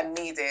 I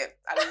need it.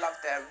 I love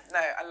them.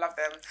 No, I love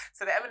them.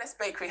 So the M&S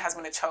bakery has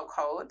me in a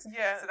chokehold.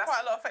 Yeah, so that's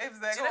quite a lot of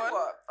faves there. Do you know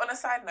what? On a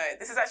side note,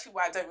 this is actually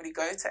why I don't really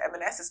go to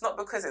M&S. It's not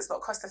because it's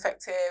not cost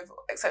effective,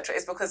 etc.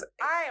 It's because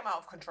I am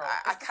out of control.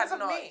 I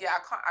cannot. Yeah,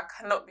 I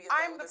cannot be.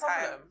 I'm the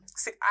problem.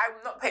 See,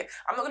 I'm not paying.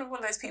 I'm not going to be one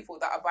of those people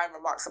that are buying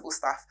remarkable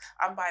stuff.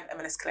 I'm buying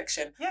M&S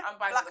collection. Yeah, I'm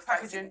buying the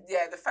fancy.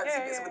 Yeah, the fancy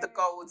bits with the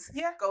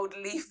gold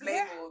leaf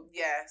label.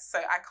 Yeah, so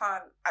I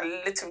can't.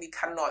 I literally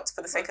cannot,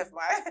 for the sake of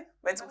my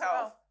mental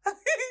health.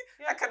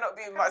 I cannot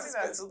be in Marks and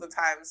Spencer all the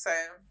time. So,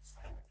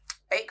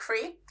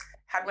 bakery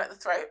had me at the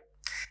throat.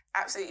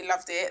 Absolutely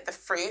loved it. The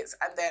fruits,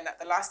 and then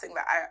the last thing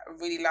that I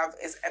really love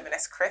is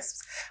M&S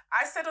crisps.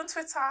 I said on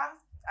Twitter,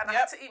 and I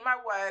had to eat my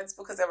words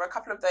because there were a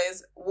couple of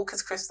those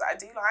Walker's crisps that I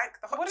do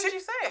like. What did you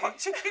say? The hot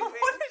chicken wing.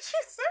 What did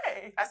you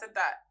say? I said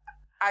that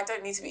I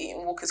don't need to be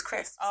eating Walker's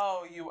crisps.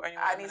 Oh,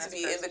 I need to be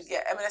eating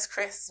the M&S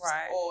crisps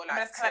or like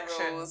M&S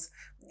collections.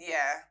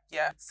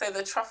 Yeah. So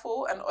the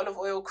truffle and olive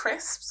oil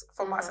crisps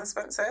from Marks and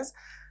Spencer's,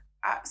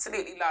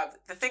 absolutely love.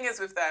 The thing is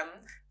with them,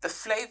 the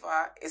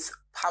flavour is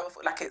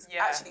powerful. Like it's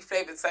actually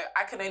flavoured. So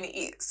I can only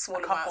eat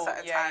small amounts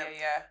at a time.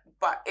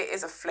 But it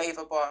is a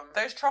flavour bomb.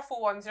 Those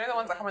truffle ones, you know the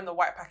ones that come in the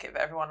white packet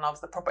that everyone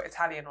loves, the proper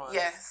Italian ones?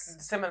 Yes.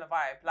 Similar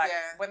vibe. Like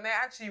when they're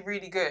actually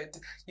really good,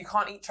 you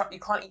can't eat that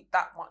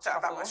much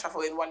truffle. That much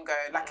truffle in one go.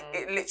 Like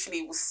it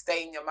literally will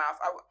stain your mouth.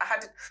 I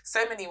had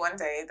so many one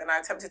day, then I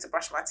attempted to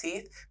brush my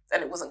teeth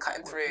and it wasn't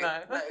cutting through.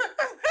 No.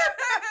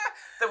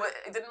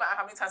 It didn't matter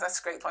how many times I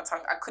scraped my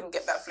tongue, I couldn't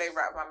get that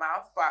flavour out of my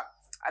mouth. But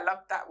I love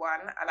that one.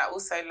 And I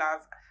also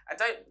love, I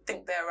don't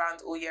think they're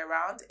around all year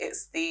round.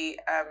 It's the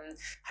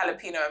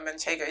jalapeno and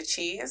manchego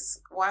cheese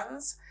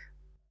ones.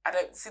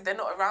 They're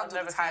not around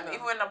all the time.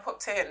 Even when I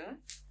popped in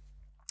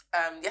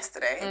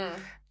yesterday,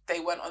 they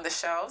weren't on the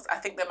shelves. I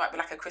think there might be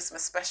like a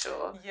Christmas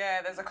special.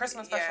 Yeah, there's a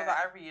Christmas special that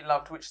I really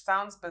loved, which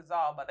sounds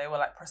bizarre, but they were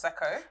like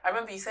Prosecco. I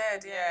remember you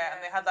said, Yeah,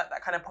 and they had like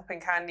that kind of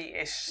popping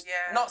candy-ish.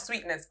 Yeah. Not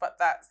sweetness, but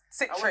that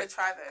citric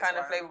kind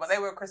of flavour. But they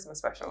were a Christmas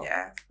special.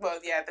 Yeah. Well,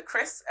 the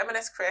crisps,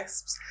 M&S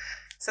crisps.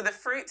 So the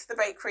fruit, the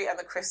bakery, and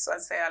the crisps,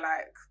 I'd say are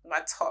like my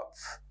top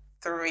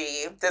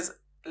 3. There's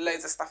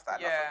loads of stuff that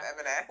I love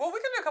from M&S. Well, we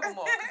can do a couple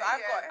more because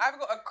I've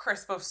got a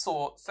crisp of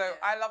sorts. So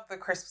I love the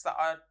crisps that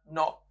are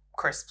not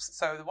crisps.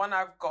 So the one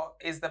I've got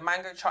is the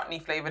mango chutney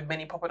flavoured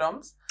mini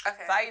poppadoms.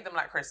 Okay. So I eat them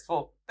like crisps.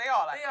 Well, they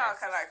are like crisps. They are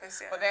kind of like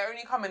crisps, But they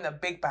only come in the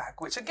big bag,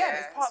 which again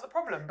is part of the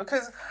problem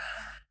because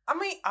I'm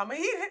gonna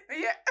eat it.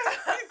 Yeah.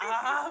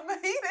 I'm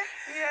gonna eat it.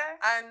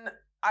 Yeah. And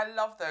I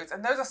love those.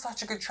 And those are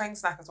such a good train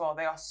snack as well.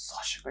 They are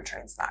such a good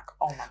train snack.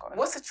 Oh my God.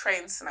 What's a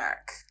train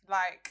snack?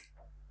 Like,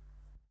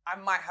 I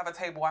might have a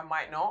table, I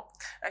might not.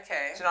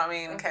 Okay. Do you know what I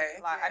mean? Okay.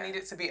 Like, I need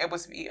it to be able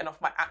to be eaten off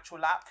my actual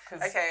lap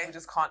because we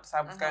just can't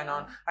decide what's going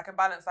on. I can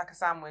balance like a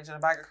sandwich and a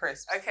bag of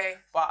crisps. Okay.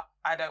 But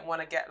I don't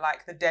want to get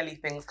like the deli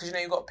things because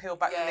you've got to peel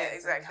back the lids.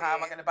 Exactly. How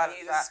am I going to balance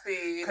that?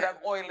 Spoon. Could have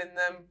oil in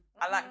them.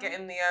 I like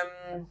getting the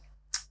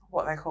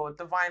what are they called?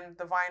 The vine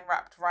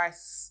wrapped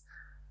rice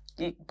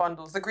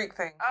bundles, the Greek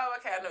thing. Oh,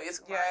 okay, I know what you're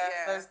talking about.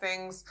 Yeah, those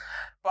things.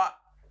 But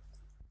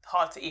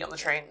hard to eat on the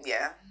train.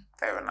 Yeah,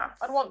 fair enough.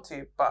 I'd want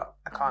to, but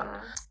I can't.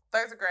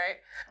 Those are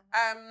great.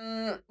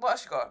 What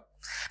else you got?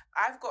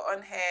 I've got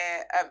on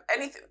here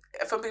anything.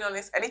 If I'm being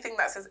honest, anything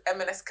that says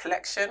M&S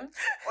collection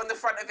on the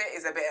front of it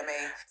is a bit of me.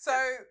 So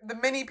the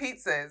mini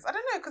pizzas, I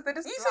don't know because they're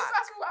just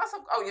black.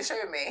 Oh, you're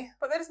showing me.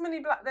 But they're just mini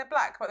black. They're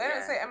black, but they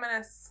don't say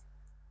M&S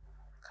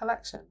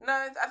collection. No,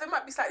 I think it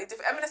might be slightly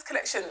different. M&S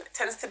collection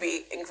tends to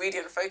be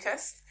ingredient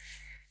focused.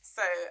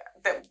 So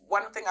the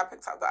one thing I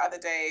picked up the other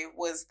day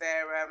was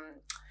their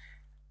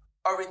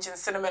orange and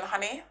cinnamon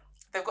honey.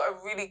 They've got a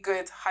really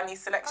good honey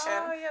selection.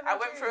 Oh, yeah, I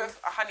went through a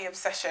honey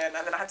obsession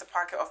and then I had to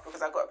park it off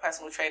because I got a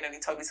personal trainer and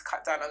he told me to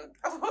cut down on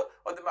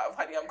the amount of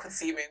honey I'm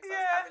consuming. So I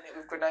was having it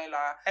with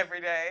granola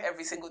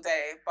every single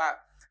day.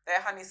 But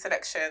their honey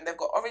selection, they've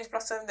got orange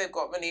blossom, they've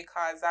got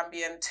Manuka,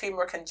 Zambian,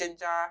 turmeric and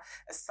ginger,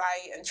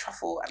 acai and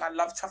truffle, and I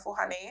love truffle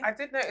honey. I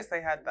did notice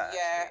they had that.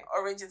 Yeah, actually.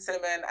 Orange and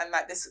cinnamon and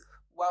like this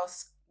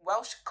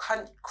Welsh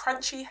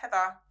crunchy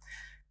heather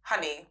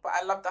honey. But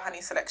I love the honey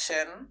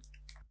selection.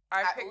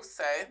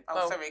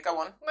 Sorry, go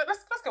on.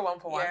 Let's go one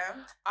for one.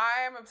 Yeah.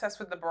 I am obsessed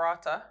with the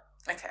burrata.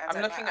 Okay, I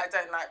don't like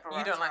burrata.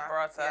 You don't like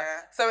burrata. Yeah.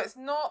 So it's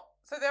not.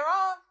 So there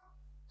are.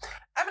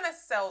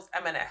 M&S sells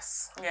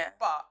M&S. Yeah.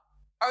 But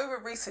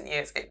over recent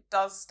years, it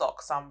does stock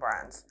some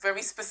brands.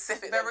 Very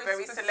specific.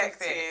 Very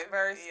selective.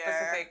 Very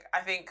specific.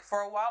 I think for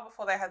a while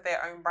before they had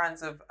their own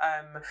brands of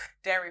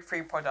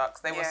dairy-free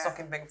products, they were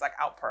stocking things like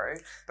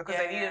Outpro because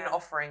they needed an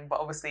offering, but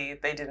obviously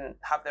they didn't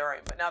have their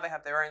own. But now they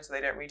have their own, so they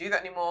don't really do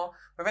that anymore.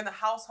 Within the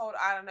household,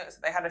 I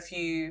noticed that they had a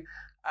few...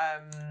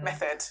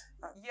 method.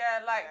 Yeah,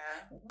 like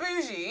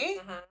bougie,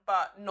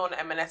 but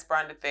non-M&S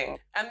branded thing.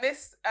 And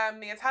this,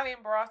 the Italian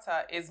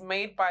burrata is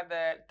made by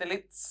the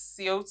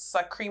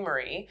Deliziosa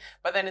Creamery,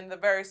 but then in the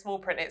very small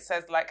print it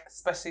says like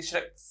specially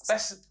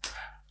selected.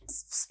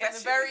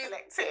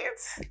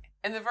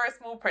 In the very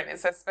small print it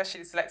says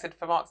specially selected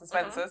for Marks and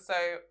Spencer. So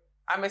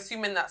I'm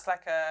assuming that's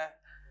like a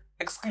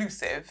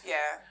exclusive.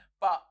 Yeah.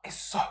 but it's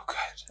so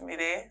good.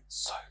 Really?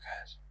 So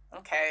good.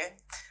 Okay.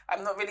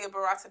 I'm not really a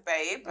burrata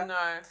babe.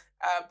 No.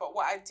 But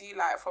what I do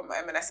like from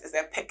M&S is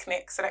their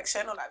picnic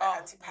selection, or like their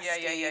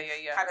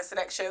antipasti kind of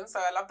selection. So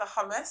I love the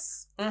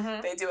hummus.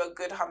 Mm-hmm. They do a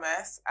good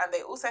hummus. And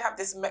they also have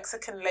this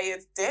Mexican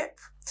layered dip.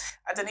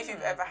 I don't know if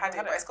you've ever had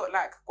it, but it's got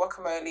like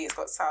guacamole, it's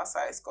got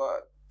salsa, it's got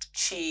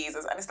cheese,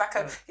 and it's like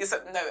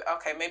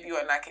maybe you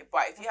won't like it,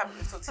 but if you have it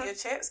with tortilla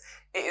chips,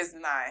 it is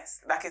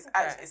nice. Like it's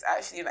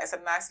actually it's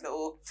a nice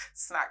little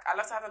snack. I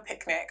love to have a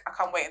picnic. I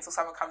can't wait until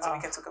summer comes and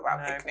we can talk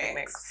about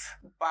picnics.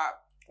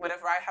 But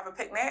whenever I have a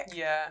picnic,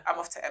 I'm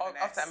off to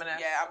M&S. Off to M&S.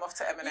 Yeah, I'm off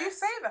to M&S. You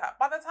say that.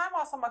 By the time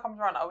our summer comes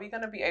around, are we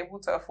going to be able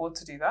to afford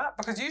to do that?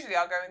 Because usually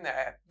I'll go in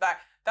there, like,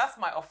 that's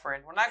my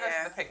offering. When I go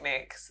to the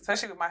picnics,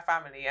 especially with my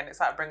family, and it's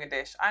like bring a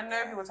dish. I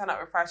know people turn up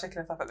with fried chicken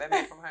and stuff that they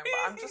made from home,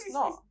 but I'm just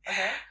not,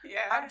 okay?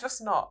 Yeah. I'm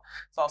just not.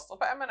 So I'll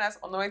stop at M&S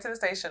on the way to the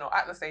station or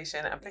at the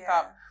station and pick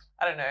up,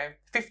 I don't know,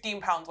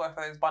 £15 worth of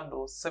those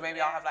bundles. So maybe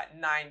I'll have like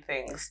 9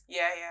 things.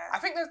 Yeah. I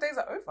think those days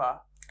are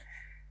over.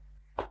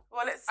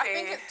 Well, let's see. I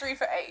think it's 3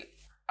 for £8.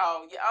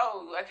 Oh, yeah.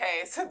 Oh,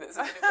 okay. So it's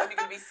only going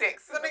to be 6.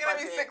 It's only going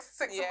to be six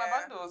of my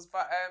bundles.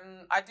 But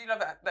I do love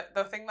that.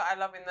 The thing that I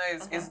love in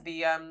those is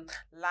the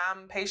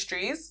lamb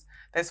pastries.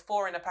 There's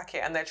 4 in a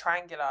packet and they're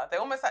triangular. They're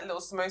almost like little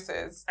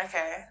samosas.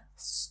 Okay.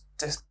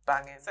 Just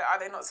banging. So are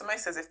they not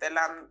samosas if they're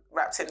lamb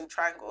wrapped in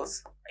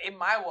triangles? In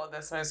my world,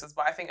 they're samosas,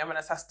 but I think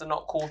M&S has to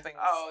not call things.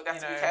 Oh, they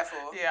have to be careful.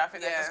 Yeah, I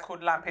think they're just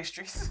called lamb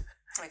pastries.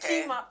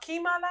 Okay.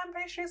 Keema lamb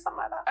pastries, something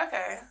like that.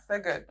 Okay. They're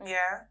good.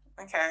 Yeah.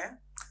 Okay.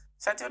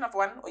 Should I do another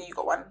one, or you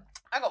got one?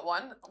 I got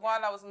one.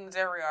 While I was in the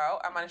dairy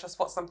aisle, I managed to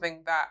spot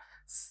something that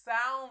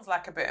sounds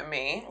like a bit of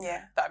me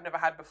that I've never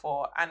had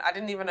before. And I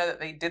didn't even know that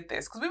they did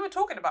this. Because we were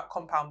talking about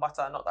compound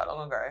butter not that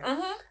long ago.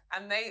 Mm-hmm.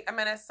 And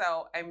M&S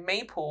sell a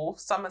maple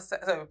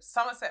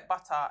Somerset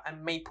butter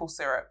and maple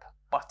syrup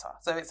butter.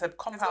 So it's a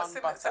compound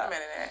butter. Cinnamon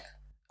in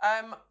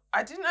it?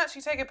 I didn't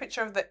actually take a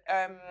picture of the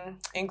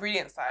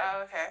ingredient side.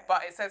 Oh, okay.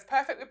 But it says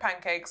perfect with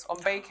pancakes,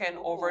 on bacon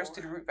or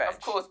roasted root veg. Of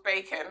course,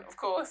 bacon, of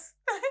course.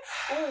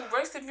 Oh,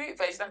 roasted root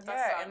veg, that does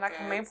sound in like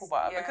good. a maple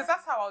butter. Yeah. Because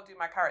that's how I'll do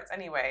my carrots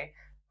anyway.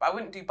 But I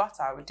wouldn't do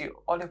butter, I would do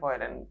olive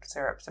oil and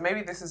syrup. So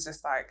maybe this is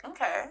just like...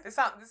 Okay. This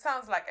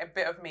sounds like a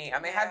bit of me.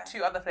 And they had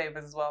 2 other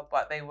flavours as well,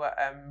 but they were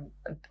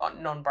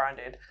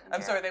non-branded.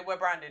 I'm sorry, they were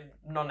branded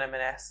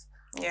non-M&S.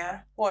 Yeah.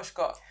 What you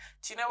got?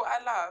 Do you know what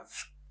I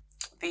love?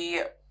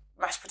 The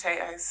mashed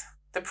potatoes,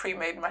 the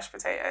pre-made mashed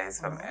potatoes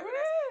from M&S.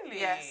 Really?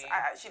 Yes,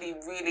 I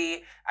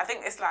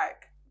think it's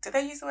like, did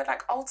they use the word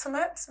like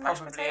ultimate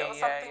mashed potato or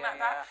something like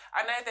that?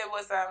 I know there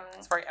was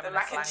the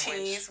mac and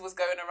cheese was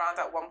going around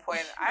at one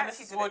point.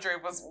 Mrs.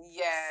 Wardrobe was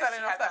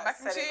selling off that mac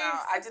and cheese.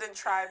 I didn't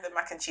try the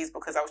mac and cheese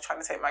because I was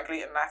trying to take my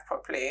gluten knife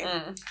properly.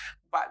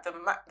 But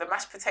the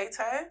mashed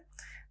potato,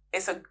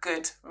 it's a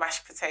good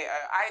mashed potato.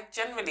 I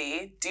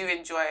generally do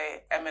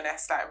enjoy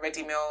M&S like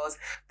ready meals,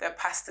 their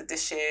pasta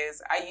dishes.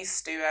 I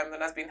used to,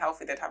 when I was being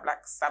healthy, they'd have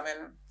like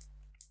salmon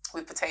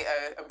with potato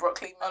and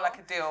broccoli meal. Oh, like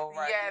a deal,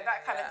 right? Yeah,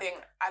 that kind of thing.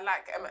 I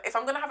like, if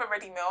I'm going to have a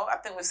ready meal, I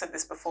think we've said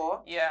this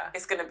before,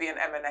 it's going to be an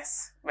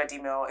M&S ready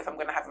meal if I'm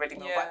going to have a ready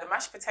meal. But the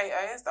mashed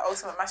potatoes, the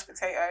ultimate mashed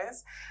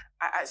potatoes,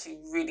 I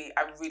really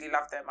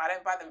love them. I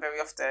don't buy them very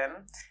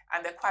often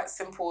and they're quite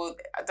simple.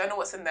 I don't know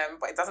what's in them,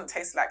 but it doesn't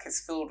taste like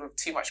it's filled with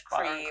too much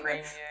cream.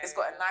 It's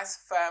got a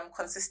nice firm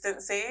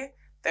consistency.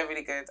 They're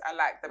really good. I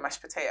like the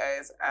mashed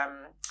potatoes.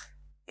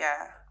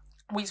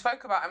 We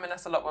spoke about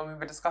M&S a lot when we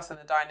were discussing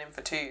the dine-in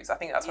for twos. I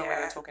think that's what we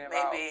were talking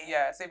about. Maybe.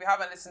 Yeah, so if you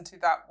haven't listened to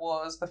that,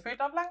 was the Food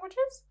Love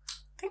Languages?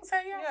 I think so,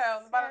 yes. Yeah,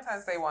 on the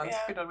Valentine's Day one,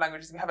 Food Love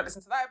Languages. If you haven't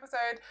listened to that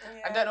episode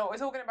and don't know what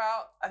we're talking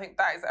about, I think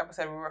that is the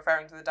episode we're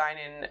referring to the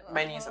dine-in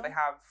menus that they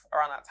have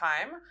around that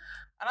time.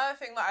 Another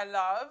thing that I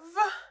love,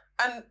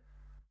 and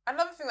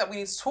another thing that we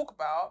need to talk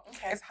about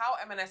is how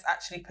M&S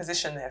actually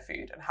position their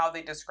food and how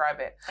they describe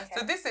it. Okay.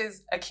 So this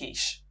is a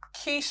quiche.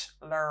 Quiche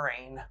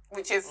Lorraine.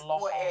 Which is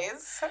what it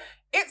is?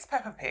 It's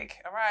Peppa Pig,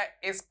 all right?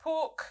 It's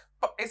pork,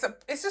 but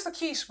it's just a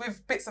quiche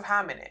with bits of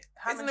ham in it.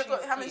 Ham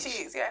and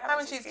cheese, yeah. Ham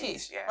and cheese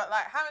quiche. Yeah. But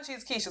like ham and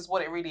cheese quiche is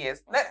what it really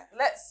is. Okay.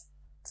 Let's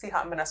see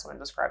how M&S want to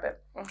describe it.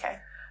 Okay.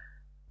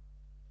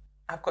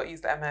 I've got to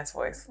use the M&S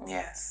voice.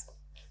 Yes.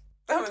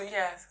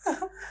 Yes.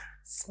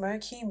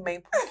 Smoky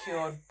maple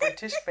cured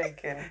British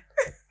bacon,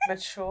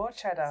 mature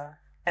cheddar,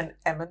 and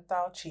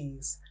Emmental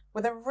cheese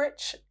with a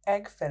rich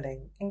egg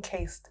filling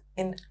encased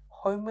in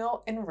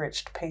wholemeal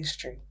enriched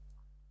pastry.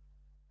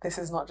 This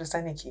is not just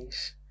any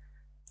quiche.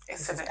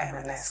 It's an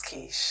M&S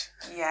quiche.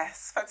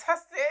 Yes,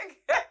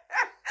 fantastic.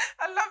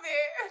 I love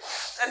it.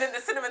 And then the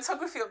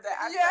cinematography of the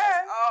advert.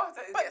 Yeah. Oh,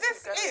 but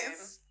this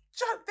is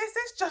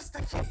just a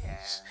quiche.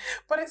 Yeah.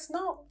 But it's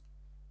not.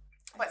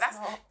 But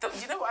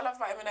you know what I love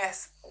about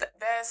M&S?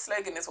 Their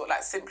slogan is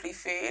simply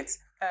food.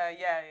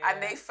 Yeah.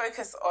 And they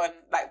focus on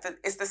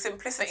it's the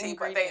simplicity,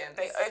 but they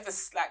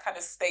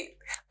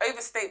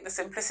overstate the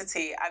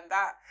simplicity, and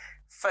that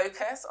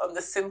focus on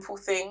the simple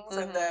things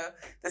and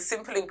the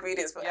simple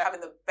ingredients, but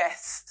having the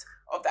best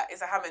of that.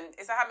 It's a ham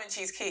and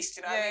cheese quiche.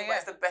 Do you know what I mean? But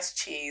it's the best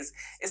cheese.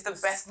 It's the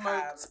best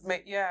ham.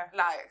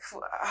 Like,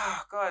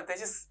 oh God, they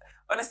just,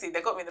 honestly,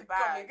 they got me in the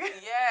bag.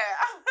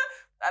 Yeah.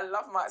 I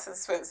love Marks and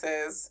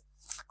Spencer's.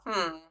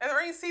 Are there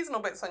any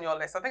seasonal bits on your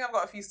list? I think I've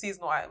got a few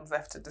seasonal items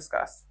left to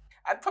discuss.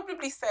 I'd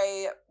probably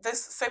say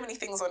there's so many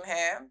things on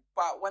here,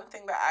 but one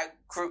thing that I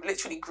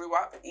literally grew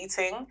up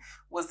eating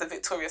was the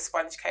Victoria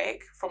sponge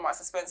cake from Marks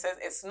and Spencer's.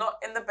 It's not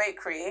in the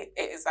bakery.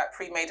 It is like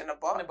pre-made in a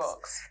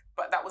box.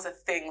 But that was a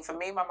thing for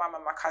me, my mum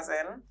and my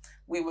cousin.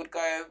 We'd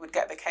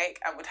get the cake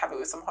and we'd have it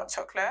with some hot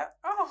chocolate.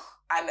 Oh.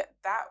 And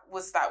that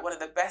was like one of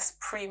the best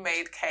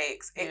pre-made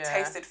cakes. It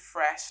tasted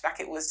fresh. Like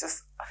it was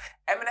just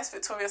M&S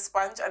Victoria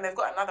sponge. And they've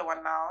got another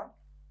one now,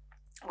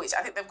 which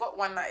I think they've got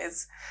one that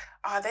is,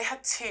 they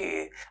had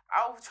two.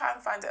 I'll try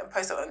and find it and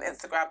post it on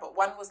Instagram. But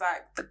one was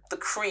like the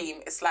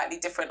cream is slightly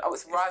different. Oh,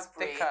 it's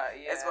raspberry thicker,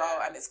 as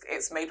well. And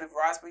it's made with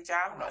raspberry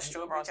jam, not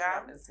strawberry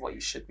jam. Is what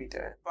you should be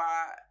doing. But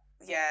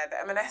yeah, the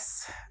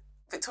M&S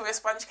Victoria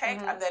sponge cake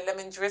and their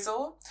lemon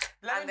drizzle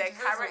and their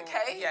carrot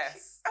cake.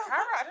 Yes.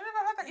 Carrot? I don't know if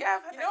I've had that. Yeah,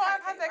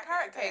 I've had their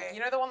carrot cake. You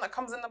know the one that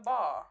comes in the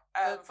bar?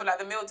 For like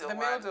the meal deal one.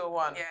 The meal deal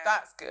one. Yeah.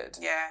 That's good.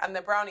 Yeah. And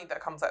the brownie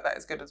that comes like that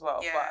is good as well.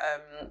 Yeah.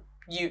 But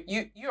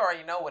you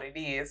already know what it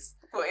is.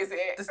 What is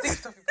it? The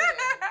sticky toffee pudding.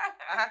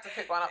 I had to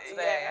pick one up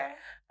today.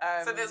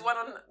 Yeah. So there's one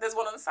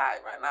on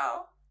site right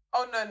now.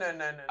 Oh, no.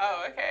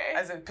 Oh, okay.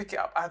 As in, pick it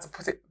up. I had to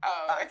put it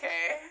back.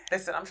 Okay.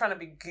 Listen, I'm trying to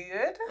be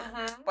good.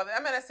 But the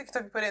M&S sticky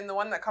toffee pudding, the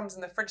one that comes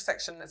in the fridge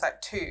section, it's like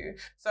 2.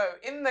 So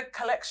in the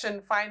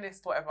collection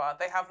finest, whatever,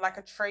 they have like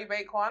a tray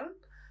bake one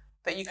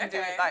that you can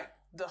do like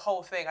the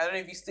whole thing. I don't know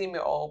if you steam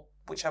it or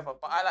whichever,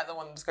 but I like the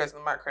one that just goes in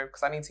the microwave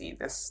because I need to eat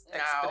this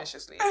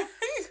expeditiously.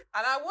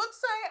 And I will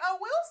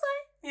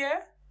say,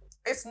 yeah,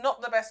 it's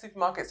not the best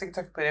supermarket sticky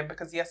toffee pudding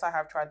because yes, I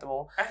have tried them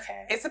all.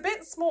 Okay. It's a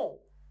bit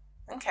small.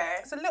 Okay.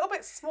 It's a little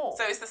bit small.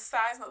 So it's the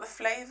size, not the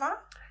flavour?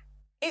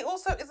 It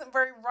also isn't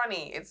very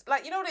runny. It's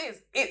like, you know what it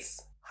is?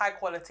 It's high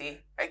quality.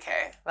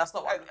 Okay. That's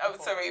not what I'm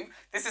sorry.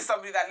 This is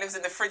somebody that lives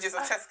in the fridges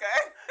of Tesco.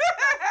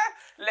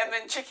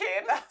 Lemon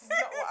chicken. That's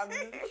not what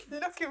I'm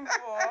looking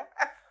for.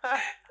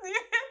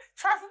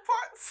 Travel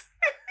pots.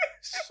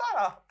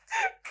 Shut up.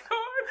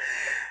 God.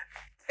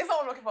 It's not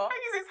what I'm looking for.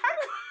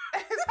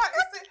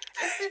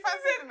 It's too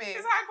fancy for me.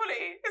 It's high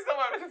quality. It's not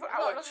what I'm looking for. I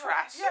want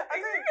trash. Yeah, I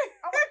do.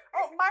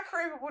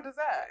 Microwavable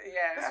dessert.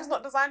 Yeah. This was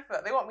not designed for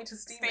it. They want me to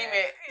steam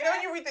it. You know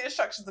when you read the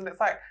instructions and it's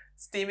like,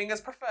 steaming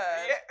is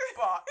preferred. Yeah.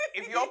 But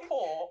if you're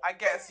poor, I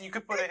guess you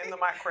could put it in the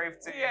microwave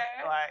too. Yeah.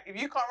 Like, if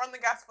you can't run the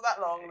gas for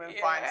that long, then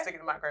fine, stick it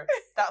in the microwave.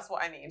 That's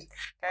what I need.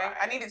 Okay? Right.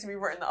 I need it to be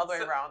written the other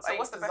way around. So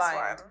what's the best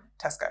one?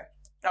 Tesco.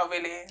 Oh,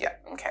 really? Yeah.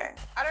 Okay.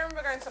 I don't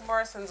remember going to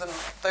Morrison's and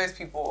those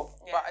people,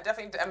 but I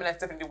definitely did M&S,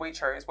 definitely did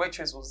Waitrose.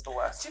 Waitrose was the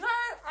worst. Do you know,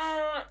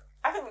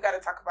 I think we got to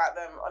talk about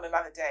them on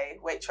another day,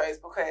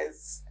 Waitrose,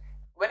 because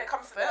when it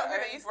comes to their own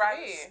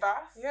brand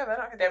stuff,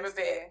 they're a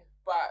bit,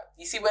 but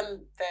you see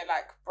when they're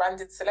like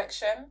branded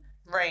selection,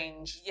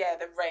 range. Yeah,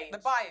 the range. The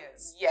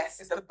buyers.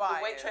 Yes. It's the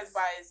buyers. The Waitrose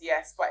buyers,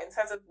 yes. But in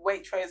terms of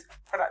Waitrose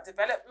product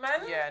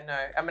development. Yeah,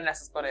 no. M&S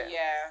has got it.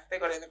 Yeah, they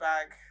got it in the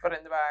bag.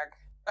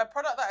 A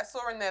product that I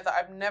saw in there that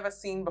I've never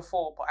seen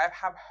before, but I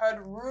have heard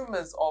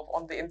rumours of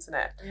on the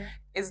internet,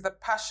 is the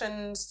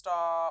Passion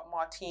Star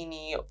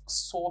Martini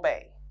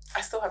Sorbet.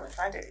 I still haven't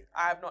tried it.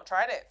 I have not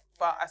tried it,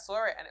 but I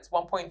saw it and it's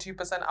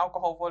 1.2%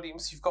 alcohol volume,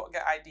 so you've got to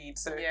get ID'd.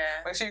 So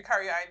make sure you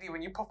carry your ID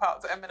when you pop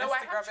out to M&S to grab it. No,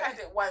 I have tried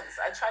it once.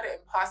 I tried it in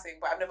passing,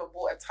 but I've never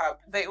bought a tub.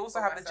 They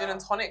also have the gin and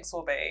tonic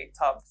sorbet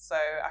tub, so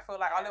I feel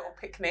like our little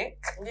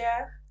picnic.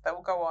 Yeah. That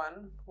will go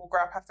on. We'll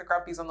have to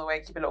grab these on the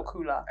way, keep a little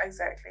cooler.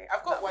 Exactly.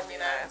 I've got one, you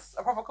know. Nice.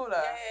 A proper cooler?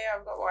 Yeah,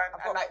 I've got one.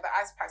 I like the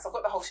ice packs. I've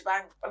got the whole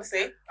shebang.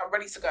 Honestly, I'm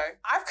ready to go.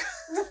 I've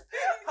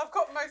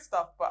got most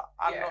stuff, but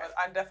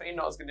I'm definitely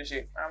not as good as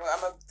you. I'm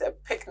a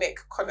picnic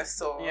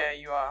connoisseur. Yeah,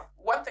 you are.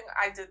 One thing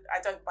I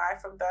don't buy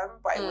from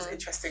them, but it was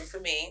interesting for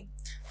me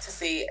to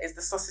see is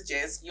the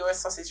sausages. You're a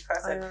sausage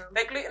person.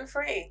 They're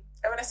gluten-free.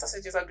 M&S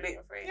sausages are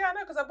gluten-free. Yeah, I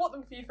know, because I bought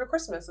them for you for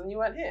Christmas and you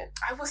weren't here.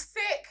 I was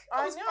sick.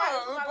 I know,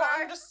 but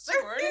I'm just sick,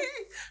 really.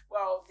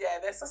 Well, yeah,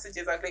 their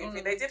sausages are gluten-free.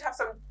 They did have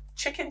some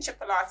chicken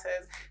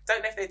chipolatas.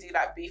 Don't know if they do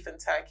like beef and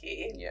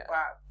turkey. Yeah.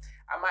 But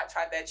I might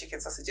try their chicken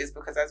sausages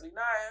because, as we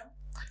know,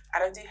 I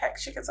don't do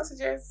hex chicken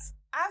sausages.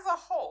 As a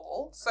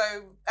whole, so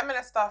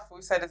M&S stuff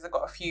we've said has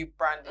got a few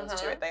brandings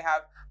to it. They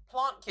have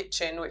Plant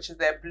Kitchen, which is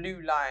their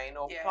blue line,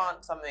 or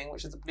Plant something,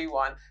 which is the blue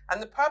one,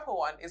 and the purple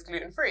one is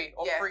gluten-free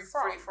or free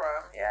from.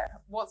 Yeah.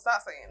 What's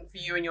that saying for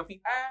you and your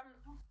people?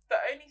 The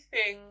only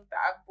thing that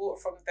I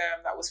bought from them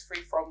that was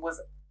free from was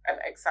an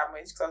egg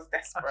sandwich because I was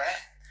desperate,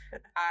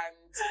 and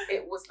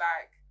it was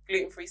like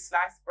gluten-free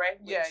sliced bread.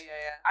 Which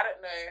I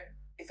don't know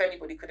if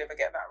anybody could ever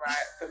get that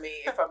right, for me,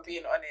 if I'm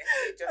being honest,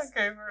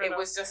 it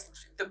was just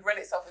the bread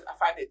itself. I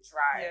find it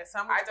dry. Yeah,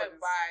 I don't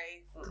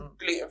buy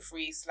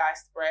gluten-free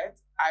sliced bread.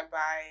 I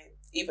buy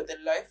either the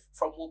loaf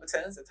from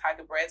Warburton's, the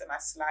Tiger bread, and I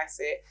slice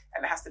it,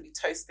 and it has to be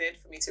toasted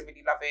for me to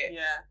really love it.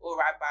 Yeah. Or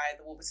I buy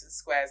the Warburton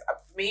squares.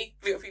 Me,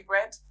 gluten-free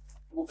bread,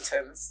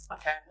 Warburton's.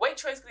 Okay.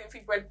 Waitrose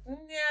gluten-free bread,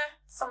 yeah,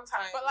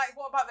 sometimes. But like,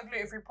 what about the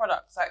gluten-free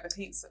products, like the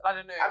pizza? I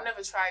don't know. I've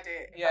never tried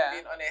it. If I'm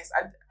being honest,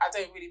 I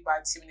don't really buy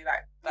too many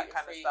like that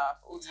kind of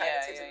stuff,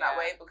 alternatives in that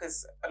way,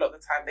 because a lot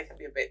of the time they can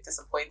be a bit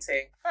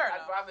disappointing.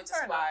 I'd rather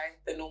just buy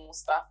the normal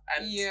stuff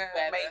and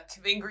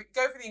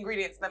go for the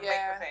ingredients and then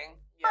make the thing.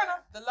 Fair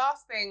enough. The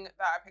last thing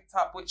that I picked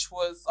up, which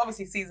was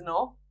obviously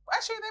seasonal.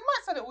 Actually, they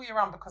might sell it all year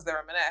round because they're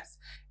M&S,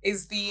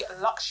 is the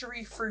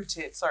luxury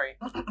fruited. Sorry.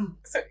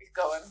 So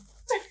go on.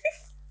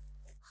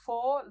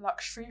 4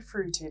 luxury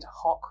fruited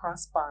hot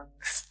crust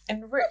buns,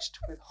 enriched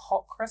with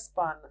hot crust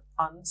bun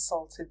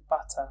unsalted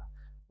butter,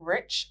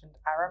 rich and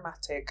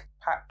aromatic,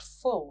 packed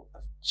full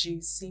of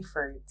juicy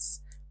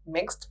fruits,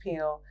 mixed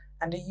peel,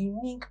 and a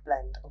unique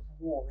blend of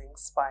warming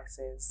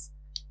spices.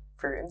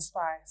 Fruit and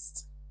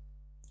spiced.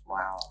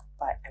 Wow.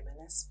 By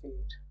M&S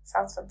Food.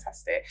 Sounds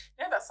fantastic.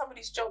 You know, that's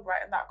somebody's job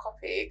writing that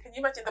copy. Can you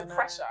imagine the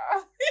pressure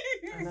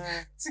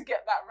to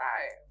get that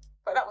right?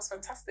 But that was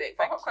fantastic.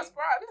 For hot crust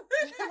bun.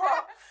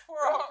 for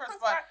a hot crust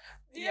bun.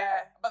 Yeah.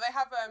 But they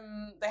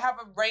have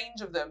a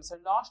range of them. So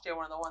last year,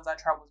 one of the ones I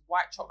tried was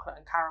white chocolate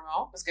and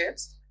caramel. It was good.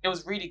 It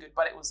was really good,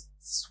 but it was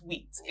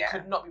sweet. It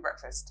could not be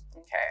breakfast.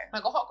 Okay.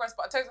 Like a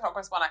toasted hot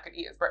crust bun I could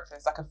eat as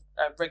breakfast, like a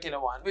regular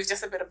one. With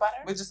just a bit of butter?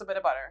 With just a bit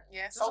of butter.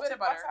 Yeah. Just a bit of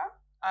butter.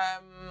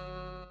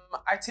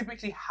 I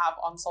typically have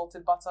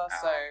unsalted butter,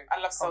 so I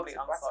love salted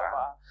butter.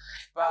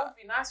 But that would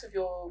be nice with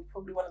your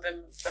probably one of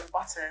them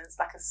butters,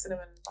 like a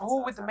cinnamon butter.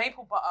 Oh, with the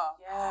maple butter.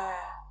 Yeah.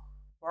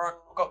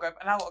 I've got to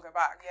go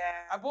back.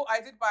 Yeah.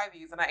 I did buy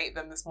these and I ate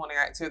them this morning.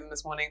 I ate 2 of them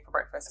this morning for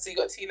breakfast. So you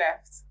got 2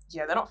 left?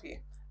 Yeah, they're not for you.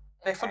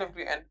 They're full of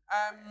gluten.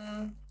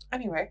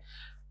 Anyway,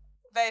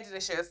 they're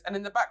delicious. And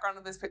in the background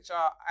of this picture,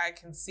 I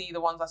can see the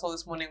ones I saw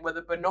this morning were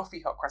the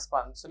banoffee hot crust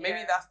buns. So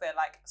maybe that's their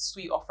like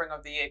sweet offering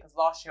of the year, because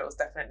last year it was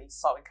definitely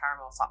salted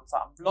caramel, something.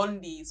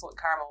 Blondie, salted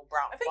caramel,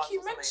 brown. I think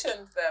you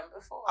mentioned them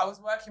before. I was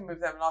working with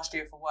them last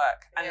year for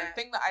work. And the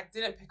thing that I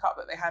didn't pick up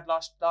that they had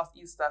last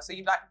Easter, so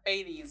you like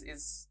Bailey's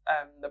is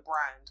the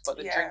brand, but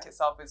the drink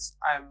itself is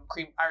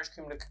Irish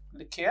cream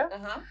liqueur.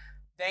 Mm-hmm.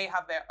 They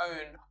have their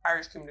own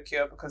Irish cream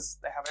liqueur because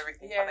they have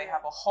everything, but they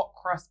have a hot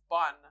crust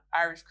bun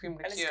Irish cream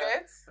liqueur. And it's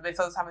good? That they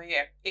sell this time of the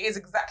year. It is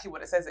exactly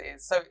what it says it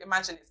is. So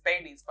imagine it's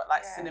Bailey's, but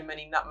like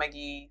cinnamony,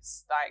 nutmeggy,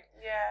 like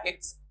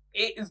it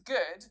is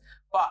good,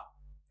 but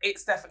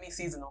it's definitely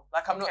seasonal.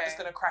 Like I'm not just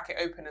gonna crack it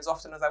open as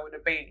often as I would a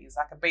Bailey's.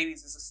 Like a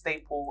Bailey's is a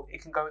staple.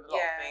 It can go with a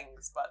lot of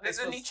things, but there's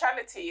a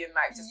neutrality in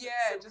like just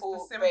the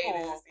simple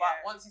Baileys,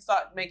 but once you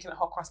start making it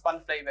hot crust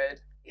bun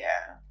flavored,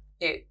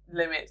 it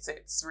limits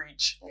its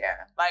reach.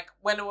 Yeah. Like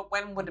when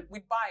would we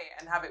buy it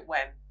and have it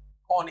when?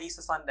 On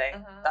Easter Sunday.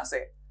 Mm-hmm. That's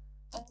it.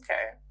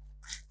 Okay.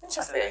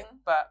 Interesting.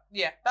 But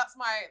yeah, I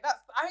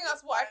think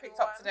that's what I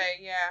picked up today.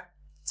 Yeah.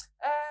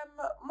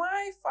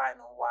 My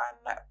final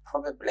one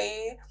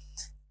probably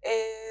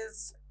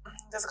is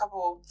there's a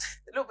couple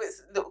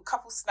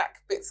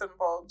snack bits and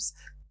bobs.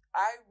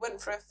 I went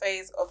for a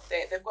phase of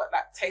they've got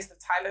like Taste of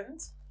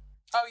Thailand.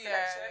 Oh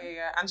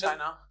yeah, and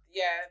China.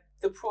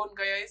 The prawn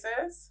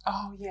gyozas.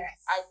 Oh yes.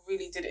 I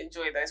really did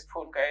enjoy those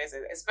prawn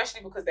gyozas, especially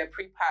because they're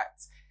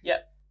pre-packed.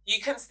 Yep. You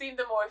can steam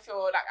them, or if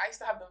you're like, I used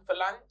to have them for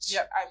lunch.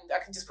 Yep. And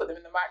I can just put them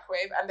in the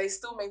microwave, and they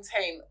still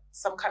maintain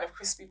some kind of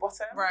crispy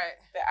bottom. Right.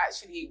 They're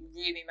actually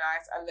really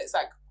nice, and it's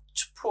like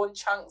prawn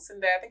chunks in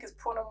there. I think it's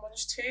prawn and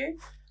munch too.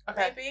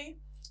 Okay. Maybe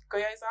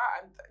gyoza,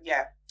 and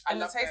I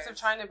love the Taste of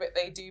China bit.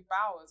 They do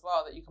bao as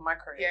well that you can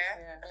microwave. Yeah.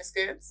 And it's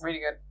good. Really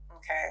good.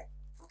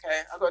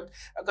 Okay, I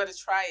got to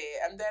try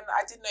it. And then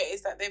I did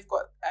notice that they've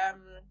got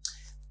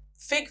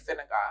fig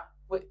vinegar,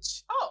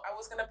 which I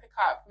was gonna pick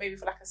up maybe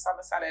for like a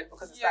summer salad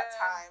because it's that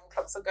time.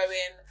 Clocks are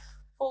going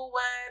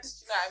forward. Do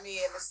you know what I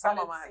mean? The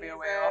summer might be a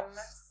way off.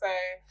 So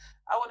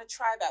I want to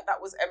try that. That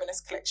was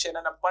M&S collection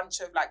and a bunch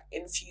of like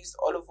infused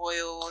olive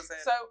oils.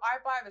 And... So I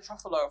buy the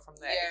truffle oil from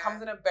there. It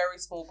comes in a very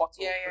small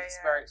bottle because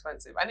it's very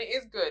expensive, and it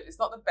is good. It's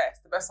not the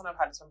best. The best one I've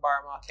had is from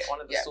Borough Market, one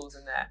of the stores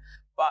in there.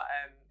 But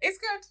it's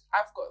good.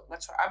 I bought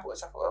a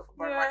truffle oil from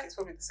Borough Market. It's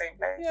probably the same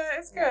place. Yeah,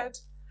 it's good.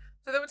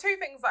 So there were 2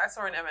 things that I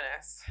saw in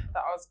M&S that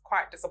I was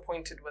quite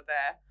disappointed were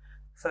there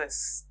for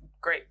this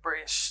great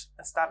British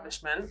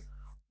establishment.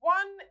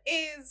 One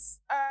is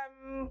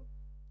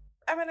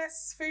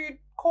M&S Food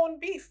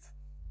corned beef.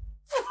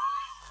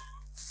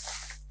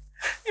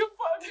 Your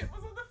body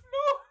was on the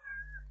floor.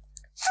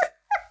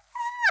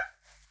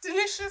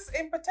 Delicious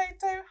in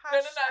potato hash.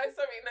 No,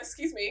 sorry,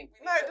 excuse me.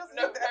 It doesn't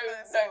need the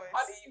M&S voice.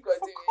 Honey, you've got to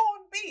do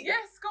corned beef.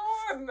 Yes, go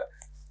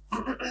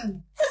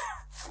on.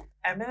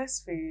 M&S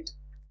Food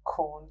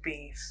corned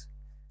beef.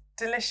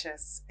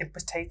 Delicious in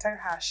potato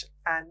hash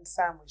and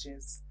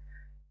sandwiches.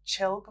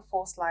 Chill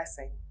before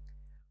slicing.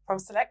 From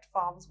select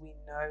farms we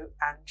know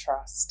and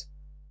trust.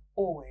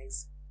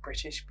 Always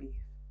British beef.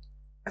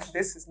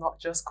 This is not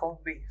just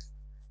corned beef.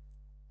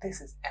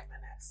 This is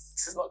M&S.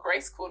 This is not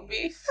Grace corned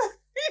beef.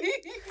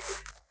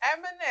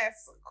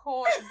 M&S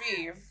corned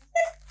beef.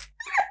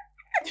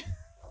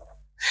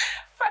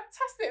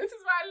 Fantastic. This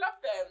is why I love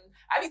them.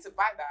 I need to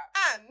buy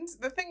that. And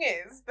the thing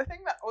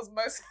that was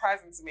most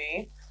surprising to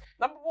me,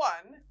 number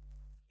one,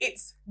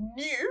 it's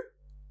new.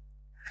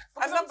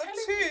 Because and number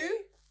two,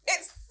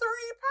 it's £3.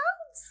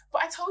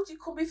 But I told you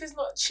corned beef is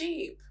not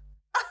cheap.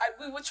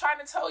 We were trying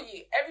to tell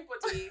you,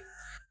 everybody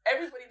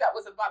that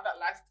was about that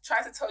life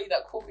tries to tell you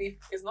that corned beef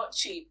is not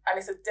cheap and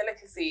it's a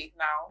delicacy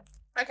now.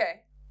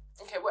 Okay,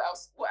 what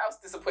else? What else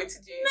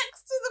disappointed you?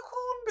 next to the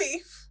corned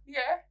beef,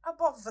 Yeah.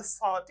 above the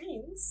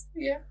sardines,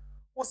 Yeah.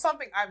 was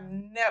something I've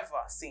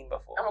never seen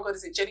before. Oh my God,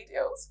 is it jelly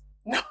deals?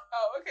 No.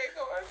 Oh, okay,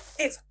 go on.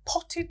 It's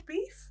potted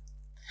beef.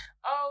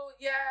 Oh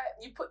yeah,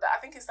 you put that. I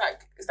think it's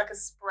like a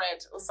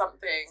spread or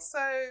something.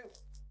 So,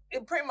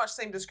 it pretty much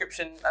same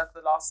description as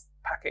the last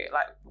packet,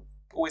 like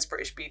always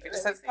British beef. It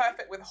just says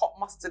perfect with hot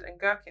mustard and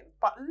gherkins.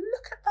 But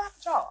look at that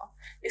jar.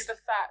 It's the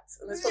fat,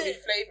 and there's probably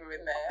flavour in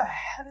What there. the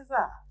hell is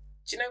that?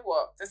 Do you know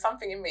what? There's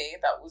something in me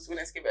that was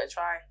willing to give it a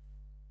try.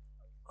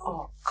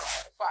 Oh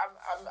God! But I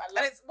love.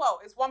 And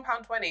it's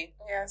 £1.20.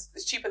 Yes,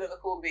 it's cheaper than the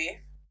corned beef.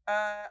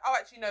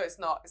 Actually no, it's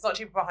not. It's not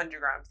cheaper per 100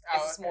 grams.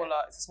 Oh, It's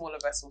a smaller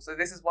vessel. So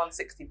this is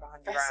 $1.60 per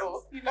 100 grams.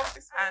 Vessel. You love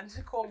this one.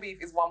 And corned beef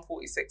is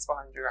 $1.46 per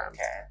 100 grams.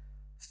 Okay.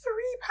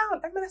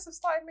 £3. M&S have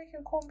started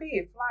making corned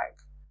beef. Like,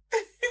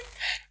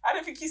 I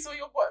don't think you saw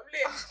your bottom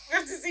lip. You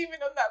have to zoom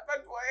in on that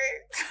bad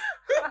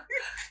boy.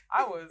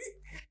 I was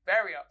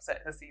very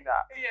upset to see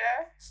that.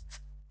 Yeah.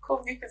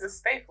 Corned beef is a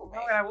staple, I'm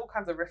mate. gonna have all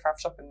kinds of riff-raff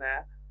shop in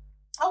there.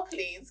 Oh,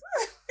 please.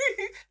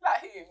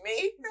 Like who?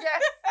 Me?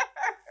 Yes.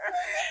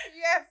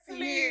 Yes, Please.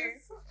 you.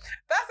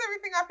 That's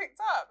everything I picked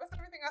up. That's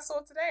everything I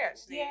saw today,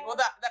 actually. Yeah. Well,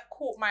 that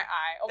caught my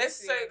eye.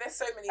 There's Obviously,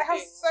 so many they have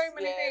things. so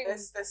many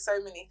things. There's so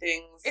many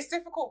things. it's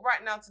difficult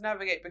right now to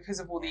navigate because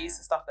of all the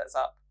Easter stuff that's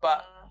up.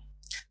 But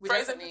we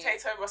frozen definitely-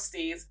 potato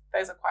rosties.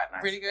 Those are quite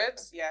nice. Really good?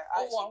 Yeah.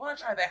 I want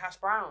to try their hash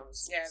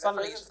browns. Yeah, the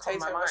Suddenly frozen just come to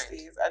my potato mind.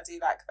 rosties. I do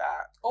like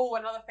that. Oh,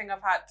 another thing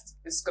I've had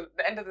is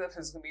the end of the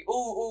episode is gonna be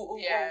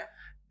Yeah.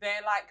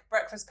 They're like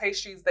breakfast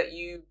pastries that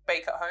you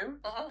bake at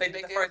home. They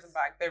do the frozen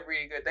bag. They're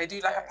really good. They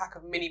do like a pack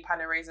of mini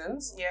pane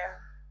raisins. Yeah.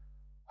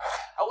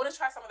 I want to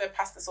try some of their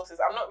pasta sauces.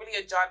 I'm not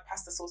really a jarred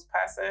pasta sauce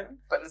person.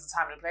 But there's a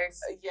time and a place.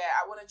 Yeah,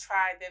 I want to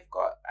try. They've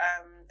got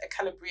a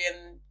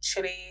Calabrian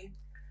chili.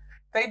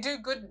 They do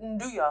good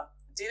nduja.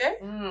 Do they?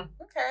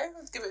 Okay,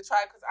 let's give it a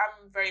try because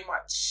I'm very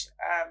much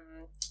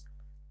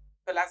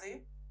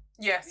Balazi.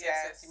 Yes.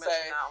 You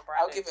mentioned that on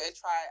branding. I'll give it a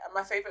try. And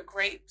my favourite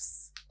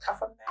grapes are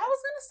from there. I was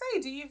going to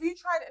say, have you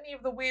tried any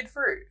of the weird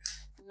fruit?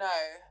 No.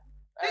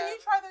 Didn't you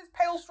try those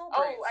pale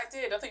strawberries? Oh, I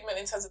did. I think you meant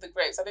in terms of the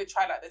grapes. I did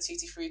try like the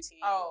tutti frutti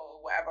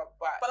or whatever.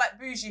 But like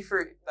bougie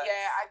fruit.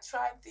 yeah, I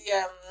tried the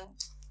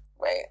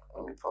wait,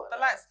 let me pull it the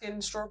up. light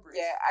skinned strawberries.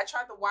 Yeah, I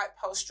tried the white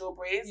pearl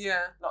strawberries.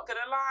 Yeah. Not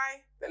gonna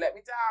lie, they let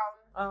me down.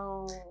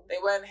 Oh. They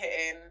weren't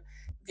hitting.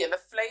 Yeah, the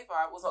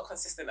flavour was not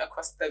consistent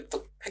across the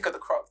pick of the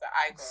crop that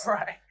I got.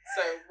 Right.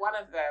 So one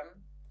of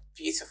them,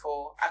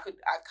 beautiful. I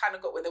kind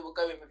of got where they were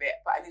going with it,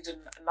 but I needed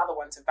another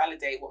one to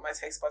validate what my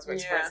taste buds were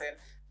experiencing.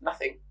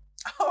 Nothing.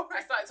 Oh,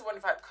 I started to wonder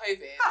if I had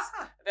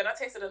COVID. Then I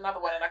tasted another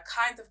one and I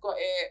kind of got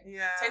it.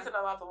 Yeah. Tasted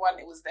another one,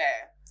 it was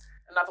there.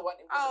 Another one,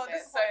 it wasn't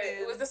there. So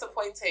it was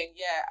disappointing.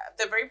 Yeah,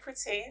 they're very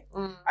pretty.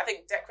 I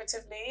think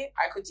decoratively,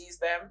 I could use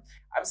them.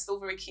 I'm still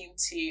very keen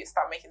to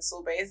start making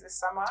sorbets this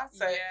summer.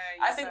 So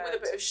I think with a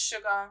bit of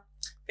sugar,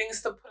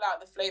 things to pull out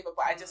the flavour.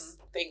 But I just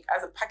think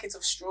as a packet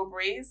of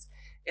strawberries,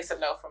 it's a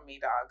no from me,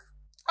 dog.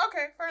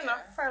 Okay, fair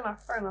enough.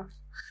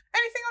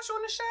 Anything else you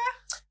want to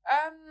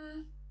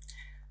share?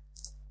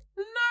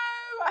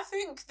 No, I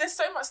think there's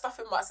so much stuff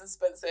in Marks and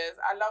Spencer's.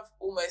 I love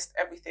almost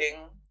everything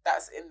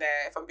that's in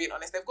there, if I'm being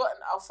honest. They've got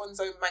an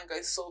Alfonso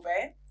mango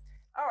sorbet.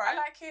 All right. I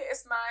like it.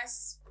 It's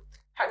nice.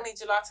 Hackney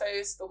gelato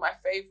is still my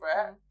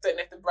favourite. Don't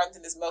know if the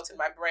branding is melting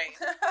my brain,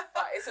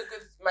 but it's a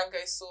good mango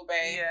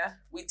sorbet. Yeah.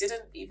 We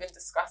didn't even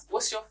discuss,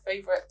 what's your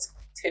favourite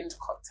tinned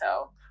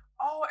cocktail?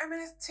 Oh,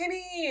 M&S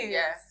Tinnies.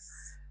 Yes.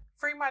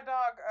 Free my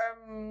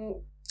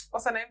dog.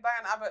 What's her name?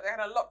 Diane Abbott. They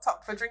had her locked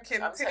up for drinking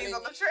tinnies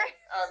on the train.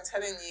 I'm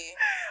telling you.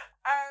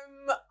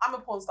 I'm a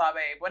porn star,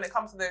 babe. When it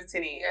comes to those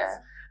tinnies. Yeah.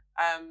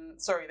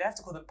 Sorry, they have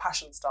to call them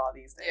passion star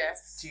these days.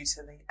 Yes. Due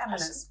to the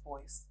M&S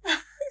voice.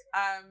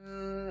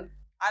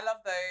 I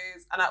love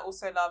those, and I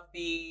also love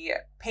the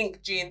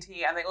pink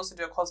G&T, and they also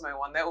do a Cosmo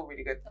one. They're all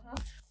really good.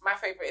 My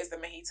favourite is the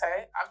mojito.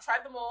 I've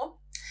tried them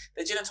all.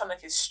 The gin and tonic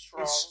is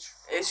strong.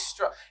 It's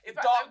strong. In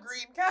fact, Dark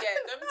green can. Yeah,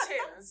 them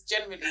tins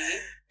generally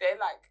they're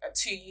like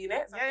 2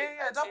 units.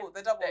 They're double.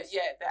 They're doubles.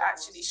 They're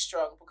actually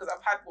strong because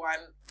I've had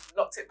one,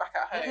 knocked it back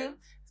at home,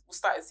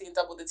 started seeing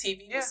double. The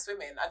TV was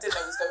swimming. I didn't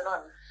know what was going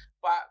on,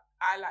 but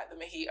I like the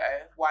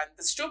mojito one.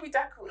 The strawberry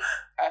daiquiri,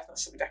 not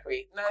strawberry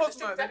daiquiri. No,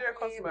 Cosmo. The They do a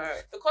Cosmo.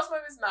 The Cosmo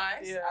is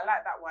nice. Yeah. I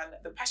like that one.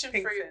 The passion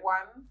Pink fruit tin.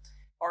 one,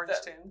 Orange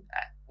tin.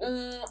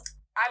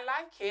 I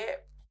like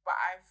it, but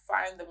I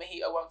find the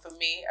mojito one for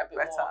me a bit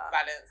Better. more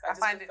balanced. I just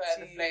find prefer it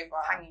the too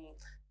flavour. tangy.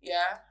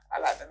 Yeah, I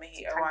like the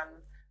mojito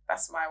one.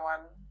 That's my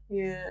one.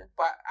 Yeah.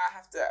 But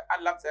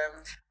I love them.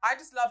 I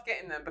just love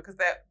getting them because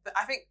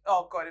I think,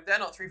 oh God, if they're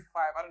not 3 for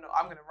 $5, I don't know,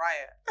 I'm going to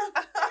riot.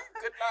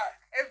 Good luck.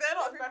 If they're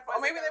not 3 for 5,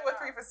 or maybe they were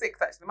 3 for $6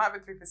 actually. They might have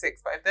been 3 for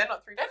 $6, but if they're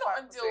not 3 for 5, they're not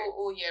on deal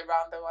all year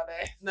round though, are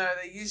they? No,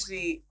 they're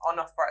usually on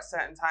offer at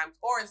certain times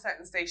or in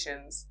certain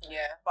stations.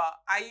 Yeah. But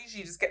I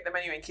usually just get them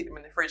anyway and keep them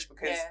in the fridge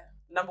because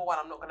number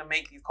one, I'm not going to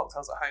make these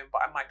cocktails at home,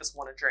 but I might just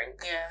want to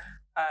drink. Yeah.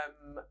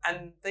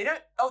 And they do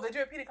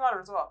a pina colada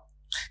as well.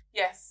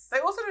 Yes. They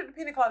also do the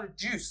pina colada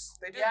juice.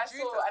 They do juice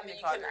and then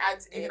you can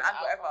add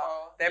whatever.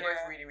 Alcohol. They're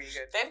both really, really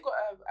good. They've got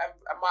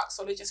a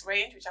mixologist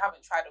range, which I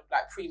haven't tried, of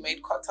like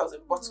pre-made cocktails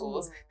in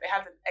bottles. They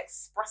have an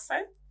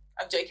espresso.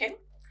 I'm joking.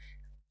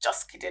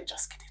 Just kidding.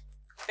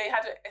 They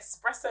had an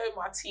espresso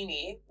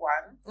martini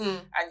one,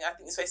 and I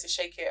think you're supposed to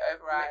shake it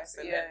over ice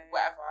and then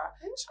whatever.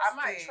 I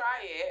might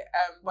try it.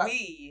 But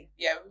we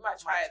might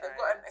try it. They've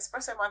got an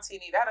espresso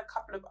martini. They had a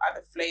couple of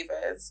other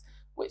flavors,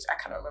 which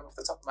I cannot remember off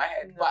the top of my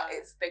head, but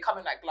they come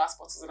in like glass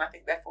bottles, and I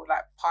think they're for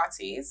like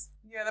parties.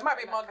 Yeah, there might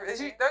be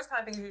margarita. Those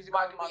kind of things usually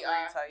come in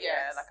margarita.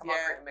 Like a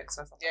margarita mix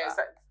or something. Yeah, it's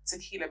like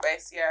tequila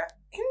based. Yeah,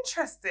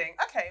 interesting.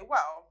 Okay,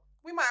 well,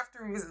 we might have to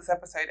revisit this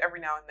episode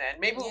every now and then.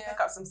 Maybe we'll pick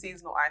up some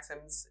seasonal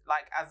items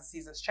like as the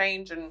seasons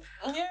change and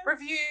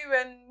review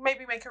and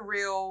maybe make a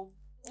reel.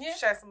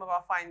 Share some of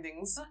our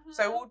findings.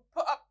 So we'll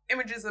put up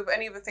images of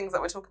any of the things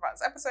that we're talking about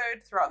this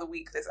episode throughout the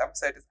week this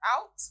episode is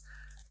out.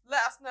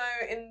 Let us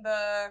know in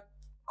the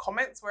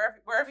comments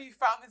wherever you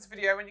found this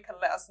video, and you can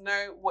let us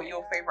know what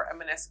your favorite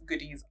M&S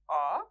goodies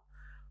are.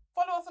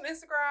 Follow us on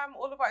Instagram.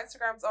 All of our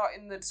Instagrams are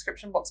in the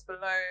description box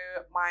below.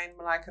 Mine,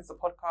 Malika's the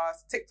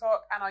podcast,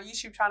 TikTok, and our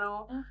YouTube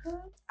channel.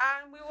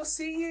 And we will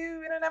see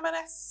you in an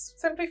M&S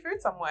Simply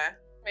Food somewhere.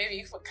 Maybe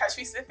you can catch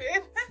me sniffing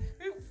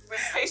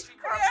with pastry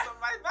crumbs on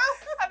my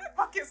mouth and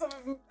buckets of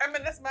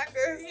M&S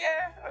mangoes.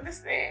 Yeah,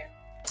 honestly.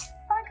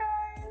 Bye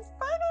guys.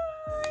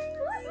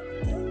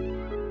 Bye guys.